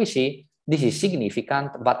variance, we see this is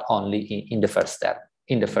significant, but only in the first term.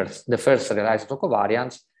 The first realized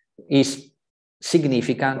autocovariance is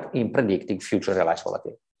significant in predicting future realized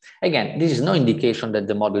volatility. Again, this is no indication that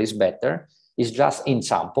the model is better. It's just in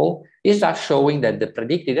sample. It's just showing that the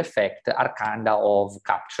predicted effects are kind of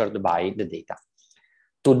captured by the data.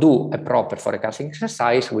 To do a proper forecasting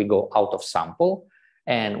exercise, we go out of sample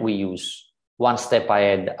and we use one step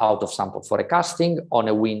ahead out of sample forecasting on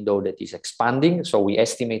a window that is expanding. So we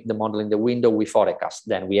estimate the model in the window, we forecast.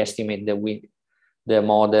 Then we estimate the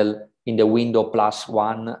model in the window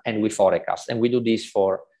 +1 and we forecast. And we do this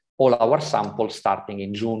for all our samples starting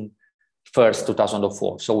in June 1st,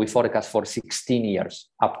 2004. So we forecast for 16 years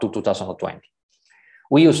up to 2020.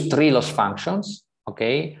 We use 3 loss functions,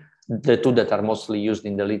 okay? the two that are mostly used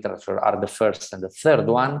in the literature are the first and the third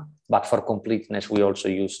one, but for completeness, we also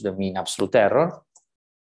use the mean absolute error.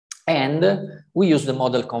 And we use the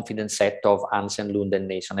model confidence set of Hansen, Lund, and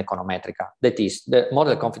Nason econometrica. That is, the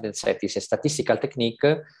model confidence set is a statistical technique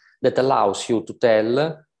that allows you to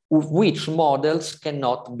tell which models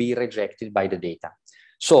cannot be rejected by the data.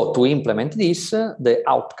 So to implement this, the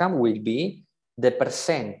outcome will be the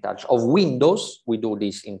percentage of windows. We do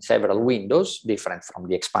this in several windows, different from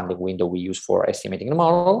the expanding window we use for estimating the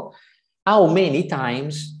model. How many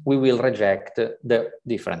times we will reject the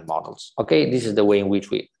different models. Okay, this is the way in which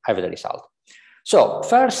we have the result. So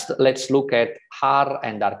first, let's look at R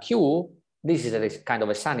and RQ. This is a kind of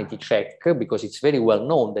a sanity check because it's very well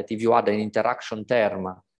known that if you add an interaction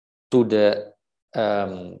term to the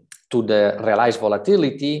realized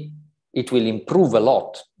volatility, it will improve a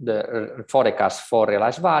lot the forecast for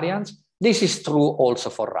realized variance. This is true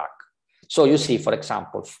also for RAC. So you see, for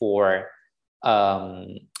example, for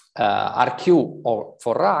RQ or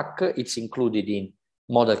for RAC, it's included in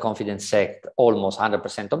model confidence set almost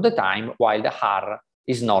 100% of the time, while the R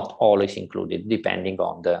is not always included, depending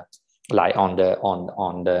on the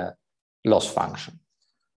loss function.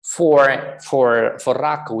 For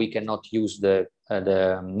RAC, we cannot use the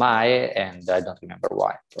MAE, and I don't remember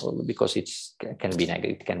why, because it can be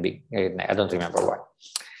negative. It can be, I don't remember why.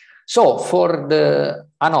 So for the,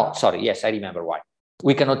 no, sorry, yes, I remember why.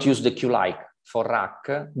 We cannot use the Q-like for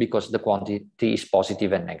RAC because the quantity is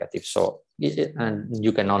positive and negative. So and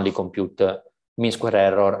you can only compute mean square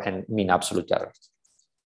error and mean absolute error.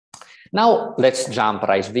 Now let's jump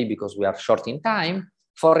rise V because we are short in time.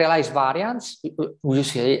 For realized variance, you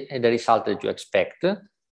see the result that you expect.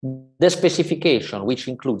 The specification, which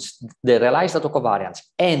includes the realized autocovariance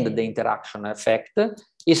and the interaction effect,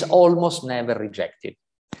 is almost never rejected.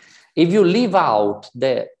 If you leave out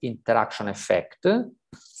the interaction effect,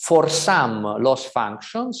 for some loss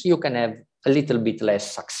functions, you can have a little bit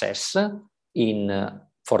less success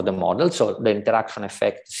for the model. So the interaction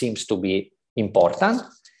effect seems to be important.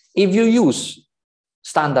 If you use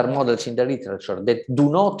standard models in the literature that do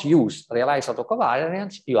not use realized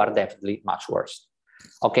autocovariance, you are definitely much worse.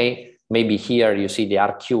 Okay, maybe here you see the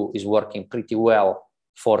RQ is working pretty well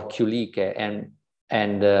for Q-like and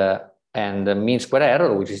the mean square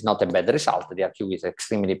error, which is not a bad result. The RQ is an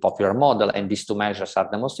extremely popular model, and these two measures are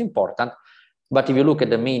the most important. But if you look at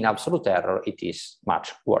the mean absolute error, it is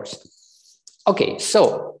much worse. Okay,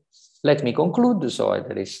 so let me conclude. So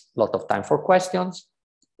there is a lot of time for questions.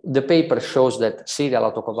 The paper shows that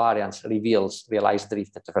serial autocovariance reveals realized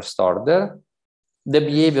drift at first order. The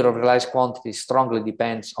behavior of realized quantity strongly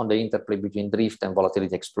depends on the interplay between drift and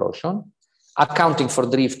volatility explosion. Accounting for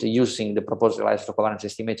drift using the proposed realized autocovariance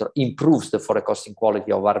estimator improves the forecasting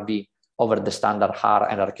quality of RV over the standard R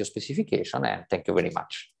and RQ specification. And thank you very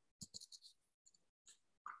much.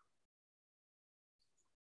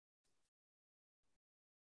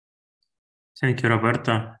 Thank you,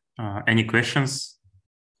 Roberto. Any questions?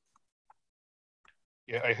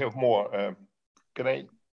 Yeah, I have more. Can I?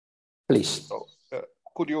 Please. So,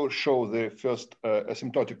 could you show the first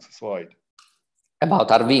asymptotic slide? About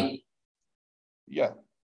RV? Yeah.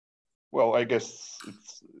 Well, I guess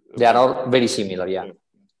it's... They are all very similar, yeah.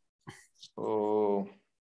 So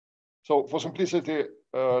for simplicity,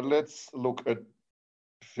 let's look at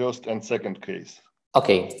first and second case.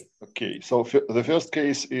 Okay. Okay, so the first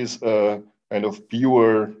case is kind of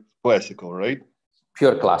pure classical, right?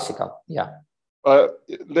 Pure classical, yeah.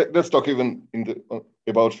 Let's talk even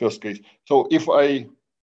about first case. So if I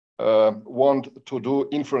want to do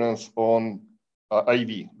inference on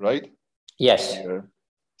IV, right? Yes.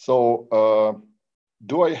 So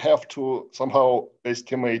do I have to somehow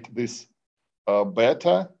estimate this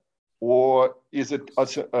beta, or is it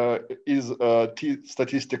T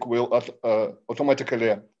statistic will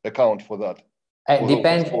automatically account for that?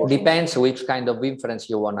 Depends which kind of inference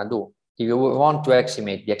you want to do. If you want to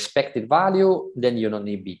estimate the expected value, then you don't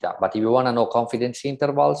need beta. But if you want to know confidence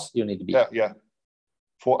intervals, you need beta. Yeah.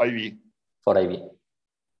 For IV. For IV.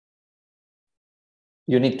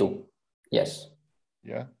 You need to. Yes.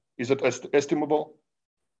 Yeah. Is it estimable?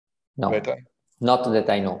 No. Beta? Not that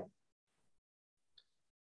I know.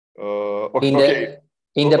 Okay.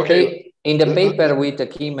 In the paper with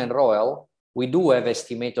Kim and Roel, we do have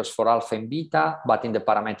estimators for alpha and beta, but in the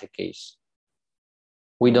parametric case.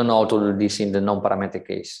 We don't know how to do this in the non-parametric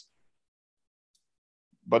case.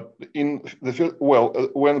 But in the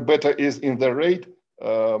when beta is in the rate,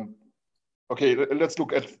 okay, let's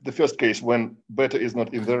look at the first case when beta is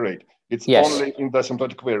not in the rate. It's only in the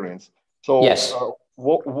asymptotic variance. So yes.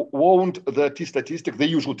 Won't the T statistic, the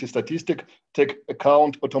usual T statistic, take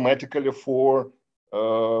account automatically for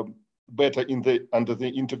better in the under the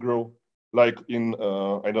integral, like in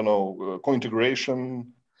I don't know,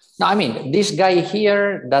 cointegration? No, I mean, this guy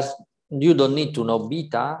here you don't need to know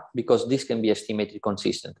beta because this can be estimated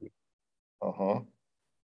consistently.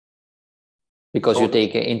 Because you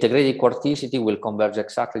take integrated quarticity will converge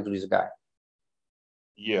exactly to this guy.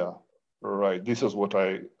 Yeah, right. This is what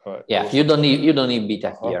I. Yeah, you don't need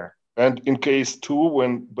beta here. And in case 2,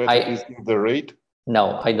 when beta is in the rate.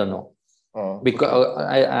 No, I don't know.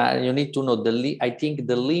 Because you need to know I think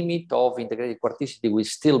the limit of integrated quarticity will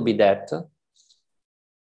still be that,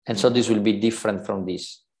 and so this will be different from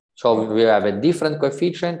this. So we have a different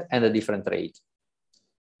coefficient and a different rate.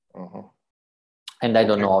 And I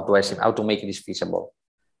don't know how to estimate, how to make this feasible.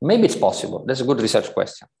 Maybe it's possible. That's a good research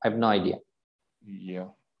question. I have no idea. Yeah.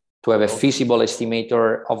 To have a feasible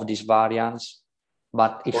estimator of this variance,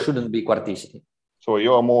 but it shouldn't be quarticity. So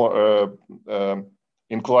you are more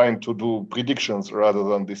inclined to do predictions rather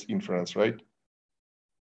than this inference, right?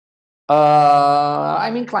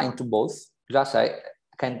 I'm inclined to both. Just I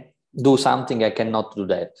can do something, I cannot do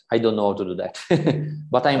that. I don't know how to do that.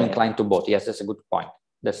 But I'm inclined to both. Yes, that's a good point.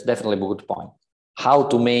 That's definitely a good point. How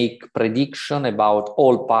to make prediction about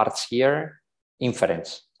all parts here,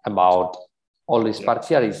 inference about all these parts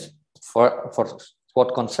here is for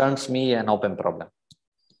what concerns me an open problem.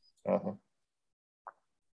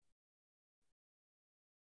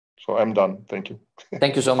 So I'm done. Thank you.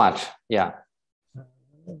 Thank you so much. Yeah.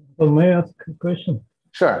 So may I ask a question?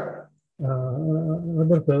 Sure.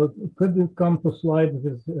 Roberto, could you come to slide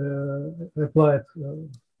with applied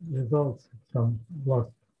results from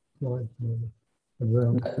last slide?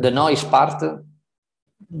 The noise part?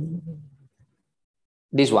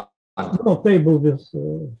 This one? No, table with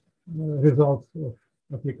results of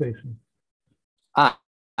application.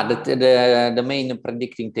 The main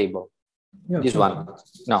predicting table. Yeah, this one.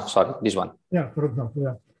 No, sorry, this one. Yeah, for example,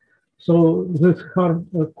 yeah. So this hard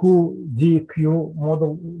QDQ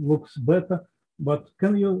model looks better, but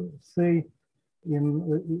can you say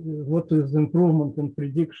what is improvement in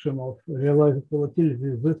prediction of realized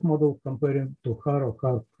volatility? This model comparing to HAR or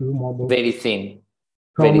HAR-Q model? Very thin.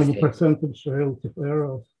 How many percentage relative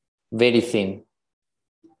errors? Very thin.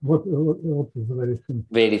 What is very thin?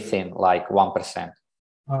 Very thin, like 1%.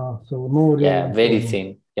 So no real very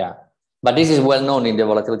thin. Yeah. But this is well known in the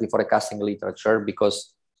volatility forecasting literature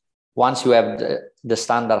because once you have the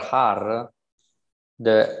standard HAR,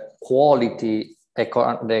 the quality,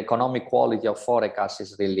 the economic quality of forecast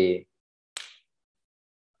is really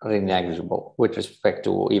negligible with respect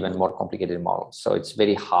to even more complicated models. So it's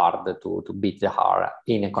very hard to beat the HAR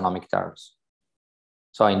in economic terms.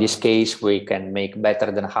 So in this case, we can make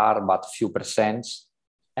better than HAR, but few percent,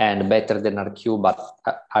 and better than RQ, but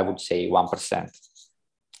I would say 1%.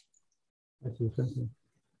 Thank you.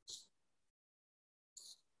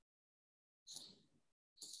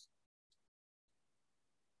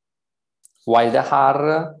 While the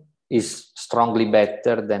HAR is strongly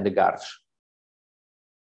better than the GARCH.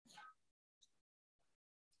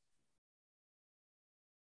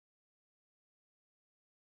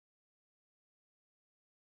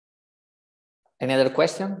 Any other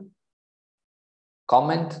question?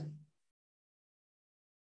 Comment?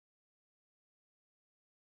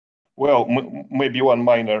 Well, maybe one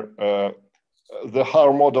minor. The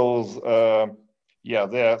HAR models, yeah,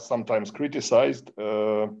 they are sometimes criticized.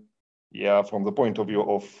 Yeah, from the point of view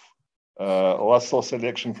of lasso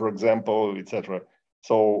selection, for example, etc.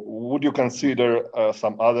 So would you consider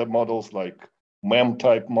some other models like MEM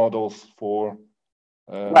type models for?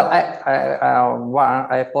 Well,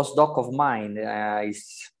 a postdoc of mine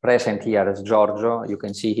is present here as Giorgio. You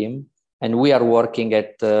can see him. And we are working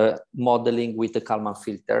at modeling with the Kalman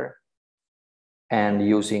filter and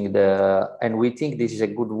using and we think this is a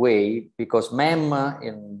good way because MEM,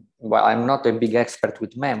 well, I'm not a big expert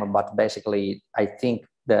with MEM, but basically I think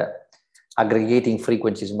the aggregating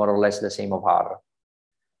frequency is more or less the same of HAR.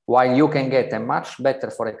 While you can get a much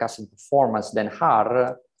better forecasting performance than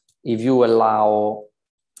HAR if you allow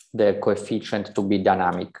the coefficient to be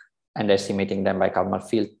dynamic, and estimating them by Kalman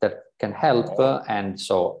filter can help. And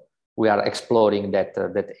so we are exploring that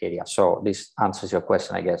area. So this answers your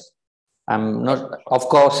question, I guess. I'm not, of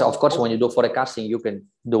course, when you do forecasting, you can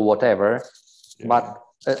do whatever, but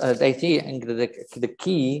I think the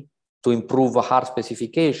key to improve a HAR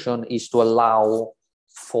specification is to allow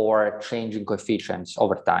for changing coefficients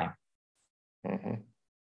over time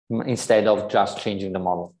instead of just changing the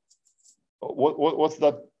model. What's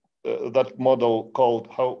that model called?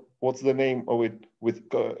 What's the name of it with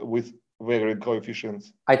varied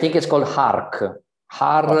coefficients? I think it's called HARC.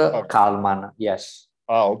 HAR-Kalman, yes.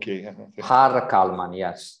 Okay. HAR-Kalman,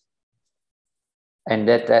 yes. And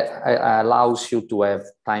that allows you to have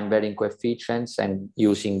time varying coefficients, and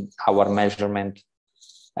using our measurement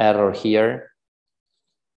error here,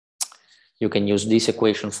 you can use this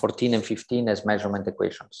equation 14 and 15 as measurement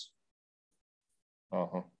equations.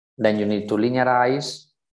 Then you need to linearize,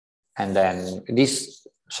 and then this,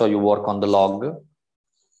 so you work on the log.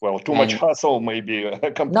 Well, too much hassle maybe.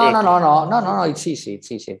 No, it's easy,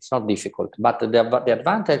 it's not difficult. But the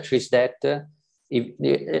advantage is that if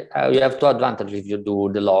you have two advantages if you do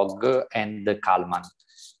the log and the Kalman.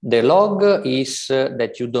 The log is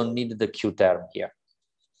that you don't need the Q term here.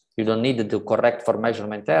 You don't need to correct for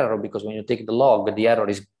measurement error, because when you take the log, the error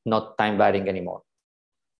is not time varying anymore.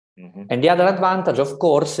 And the other advantage, of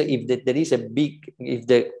course, if there is if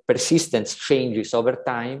the persistence changes over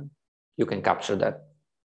time, you can capture that.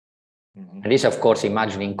 And this, of course,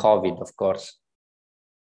 imagining COVID, of course.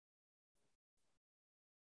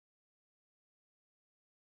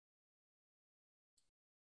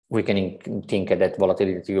 We can think that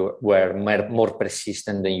volatility were more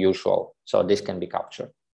persistent than usual. So this can be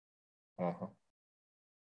captured.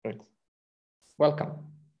 Thanks.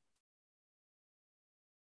 Welcome.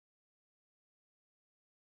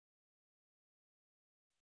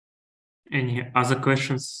 Any other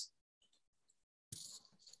questions?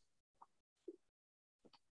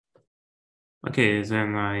 Okay,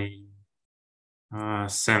 then I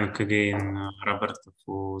thank again Roberto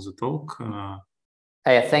for the talk.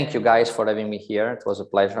 Hey, thank you guys for having me here. It was a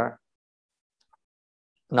pleasure.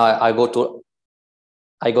 No, I go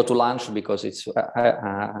to lunch because it's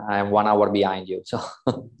I'm 1 hour behind you. So.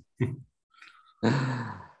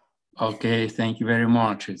 Okay, thank you very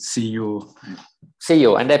much. See you. See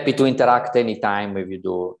you, and happy to interact anytime if you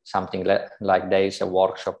do something like this, a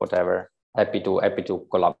workshop, whatever. Happy to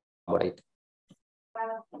collaborate.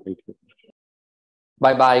 Thank you.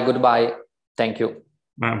 Bye, goodbye. Thank you.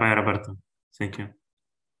 Bye, Roberto. Thank you.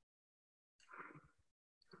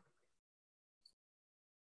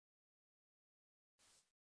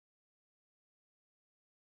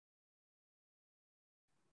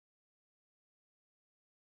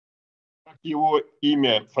 Как его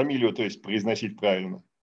имя, фамилию, то есть произносить правильно?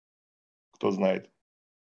 Кто знает?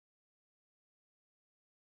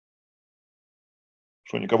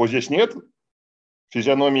 Что, никого здесь нет?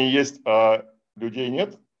 Физиономии есть, а людей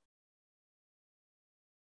нет?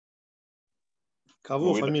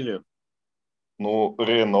 Кого фамилию? Ну,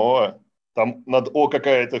 Рено. Там над О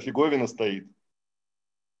какая-то фиговина стоит.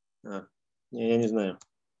 Не, я не знаю.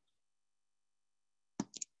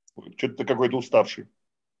 Что-то ты какой-то уставший.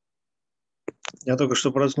 Я только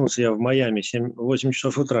что проснулся, я в Майами, 8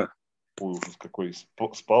 часов утра. Ой, ужас какой.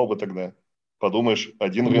 Спал бы тогда. Подумаешь,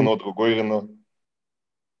 один Рено, другой Рено.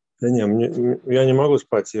 Да не, я не могу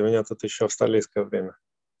спать, и у меня тут еще австралийское время.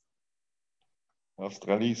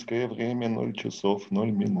 Австралийское время 0 часов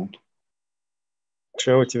 0 минут.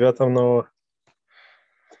 Что у тебя там нового?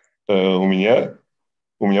 У меня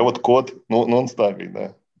вот кот, ну он старый,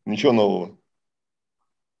 да. Ничего нового.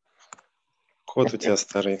 Кот у тебя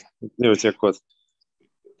старый. Где у тебя кот?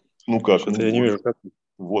 Ну как? Что-то я не вижу кота.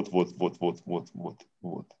 Вот.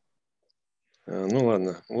 Ну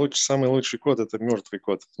ладно. Самый лучший кот – это мертвый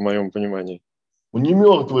кот, в моем понимании. Он не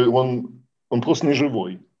мертвый, он просто не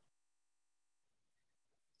живой.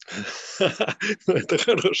 Это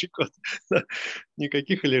хороший кот.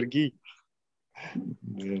 Никаких аллергий.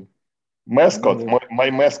 Маскот,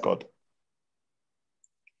 мой маскот.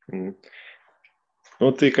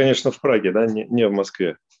 Ну, ты, конечно, в Праге, да? Не в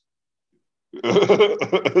Москве.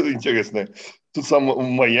 Интересно. Тут сам в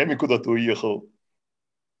Майами куда-то уехал.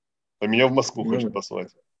 А меня в Москву хочет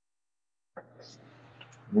послать.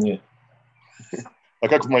 Не. А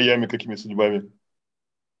как в Майами, какими судьбами?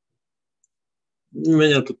 У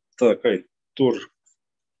меня тут такой тур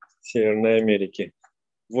Северной Америки.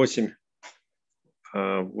 8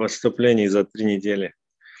 выступлений за 3 недели.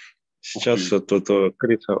 Сейчас вот тут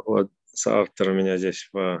Криса, вот соавтор у меня здесь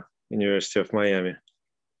в университете в Майами.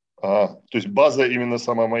 То есть база именно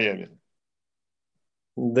сама Майами?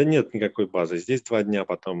 Да нет никакой базы. Здесь 2 дня,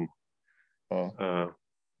 потом в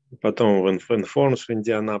Информс в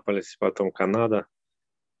Индианаполисе, потом Канада,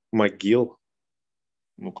 МcGill.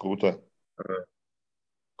 Ну, круто.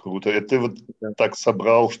 Круто. Это ты вот так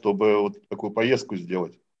собрал, чтобы вот такую поездку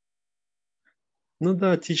сделать? Ну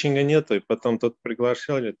да, тичинга нету, и потом тут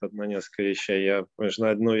приглашали на несколько вещей. Я, конечно,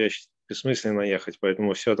 на одну вещь бессмысленно ехать,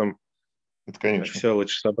 поэтому все там, это, конечно. Все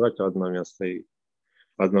лучше собрать в одно место и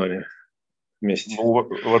в одно месте. Ну,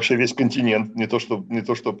 вообще весь континент, не то, чтобы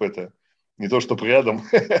рядом,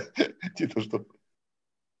 не то, что...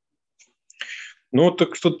 Ну,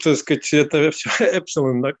 так тут, так сказать, это все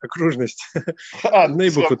эпсилон, окружность. В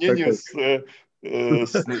сравнении с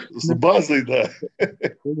с базой, да.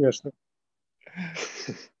 Конечно.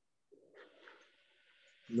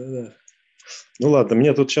 Да-да. Ну ладно,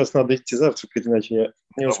 мне тут сейчас надо идти завтракать, иначе я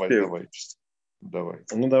не успею. Давай.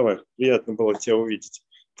 Ну давай, приятно было тебя увидеть.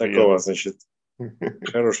 Такого, значит,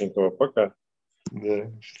 хорошенького. Пока.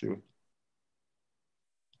 Да, счастливо.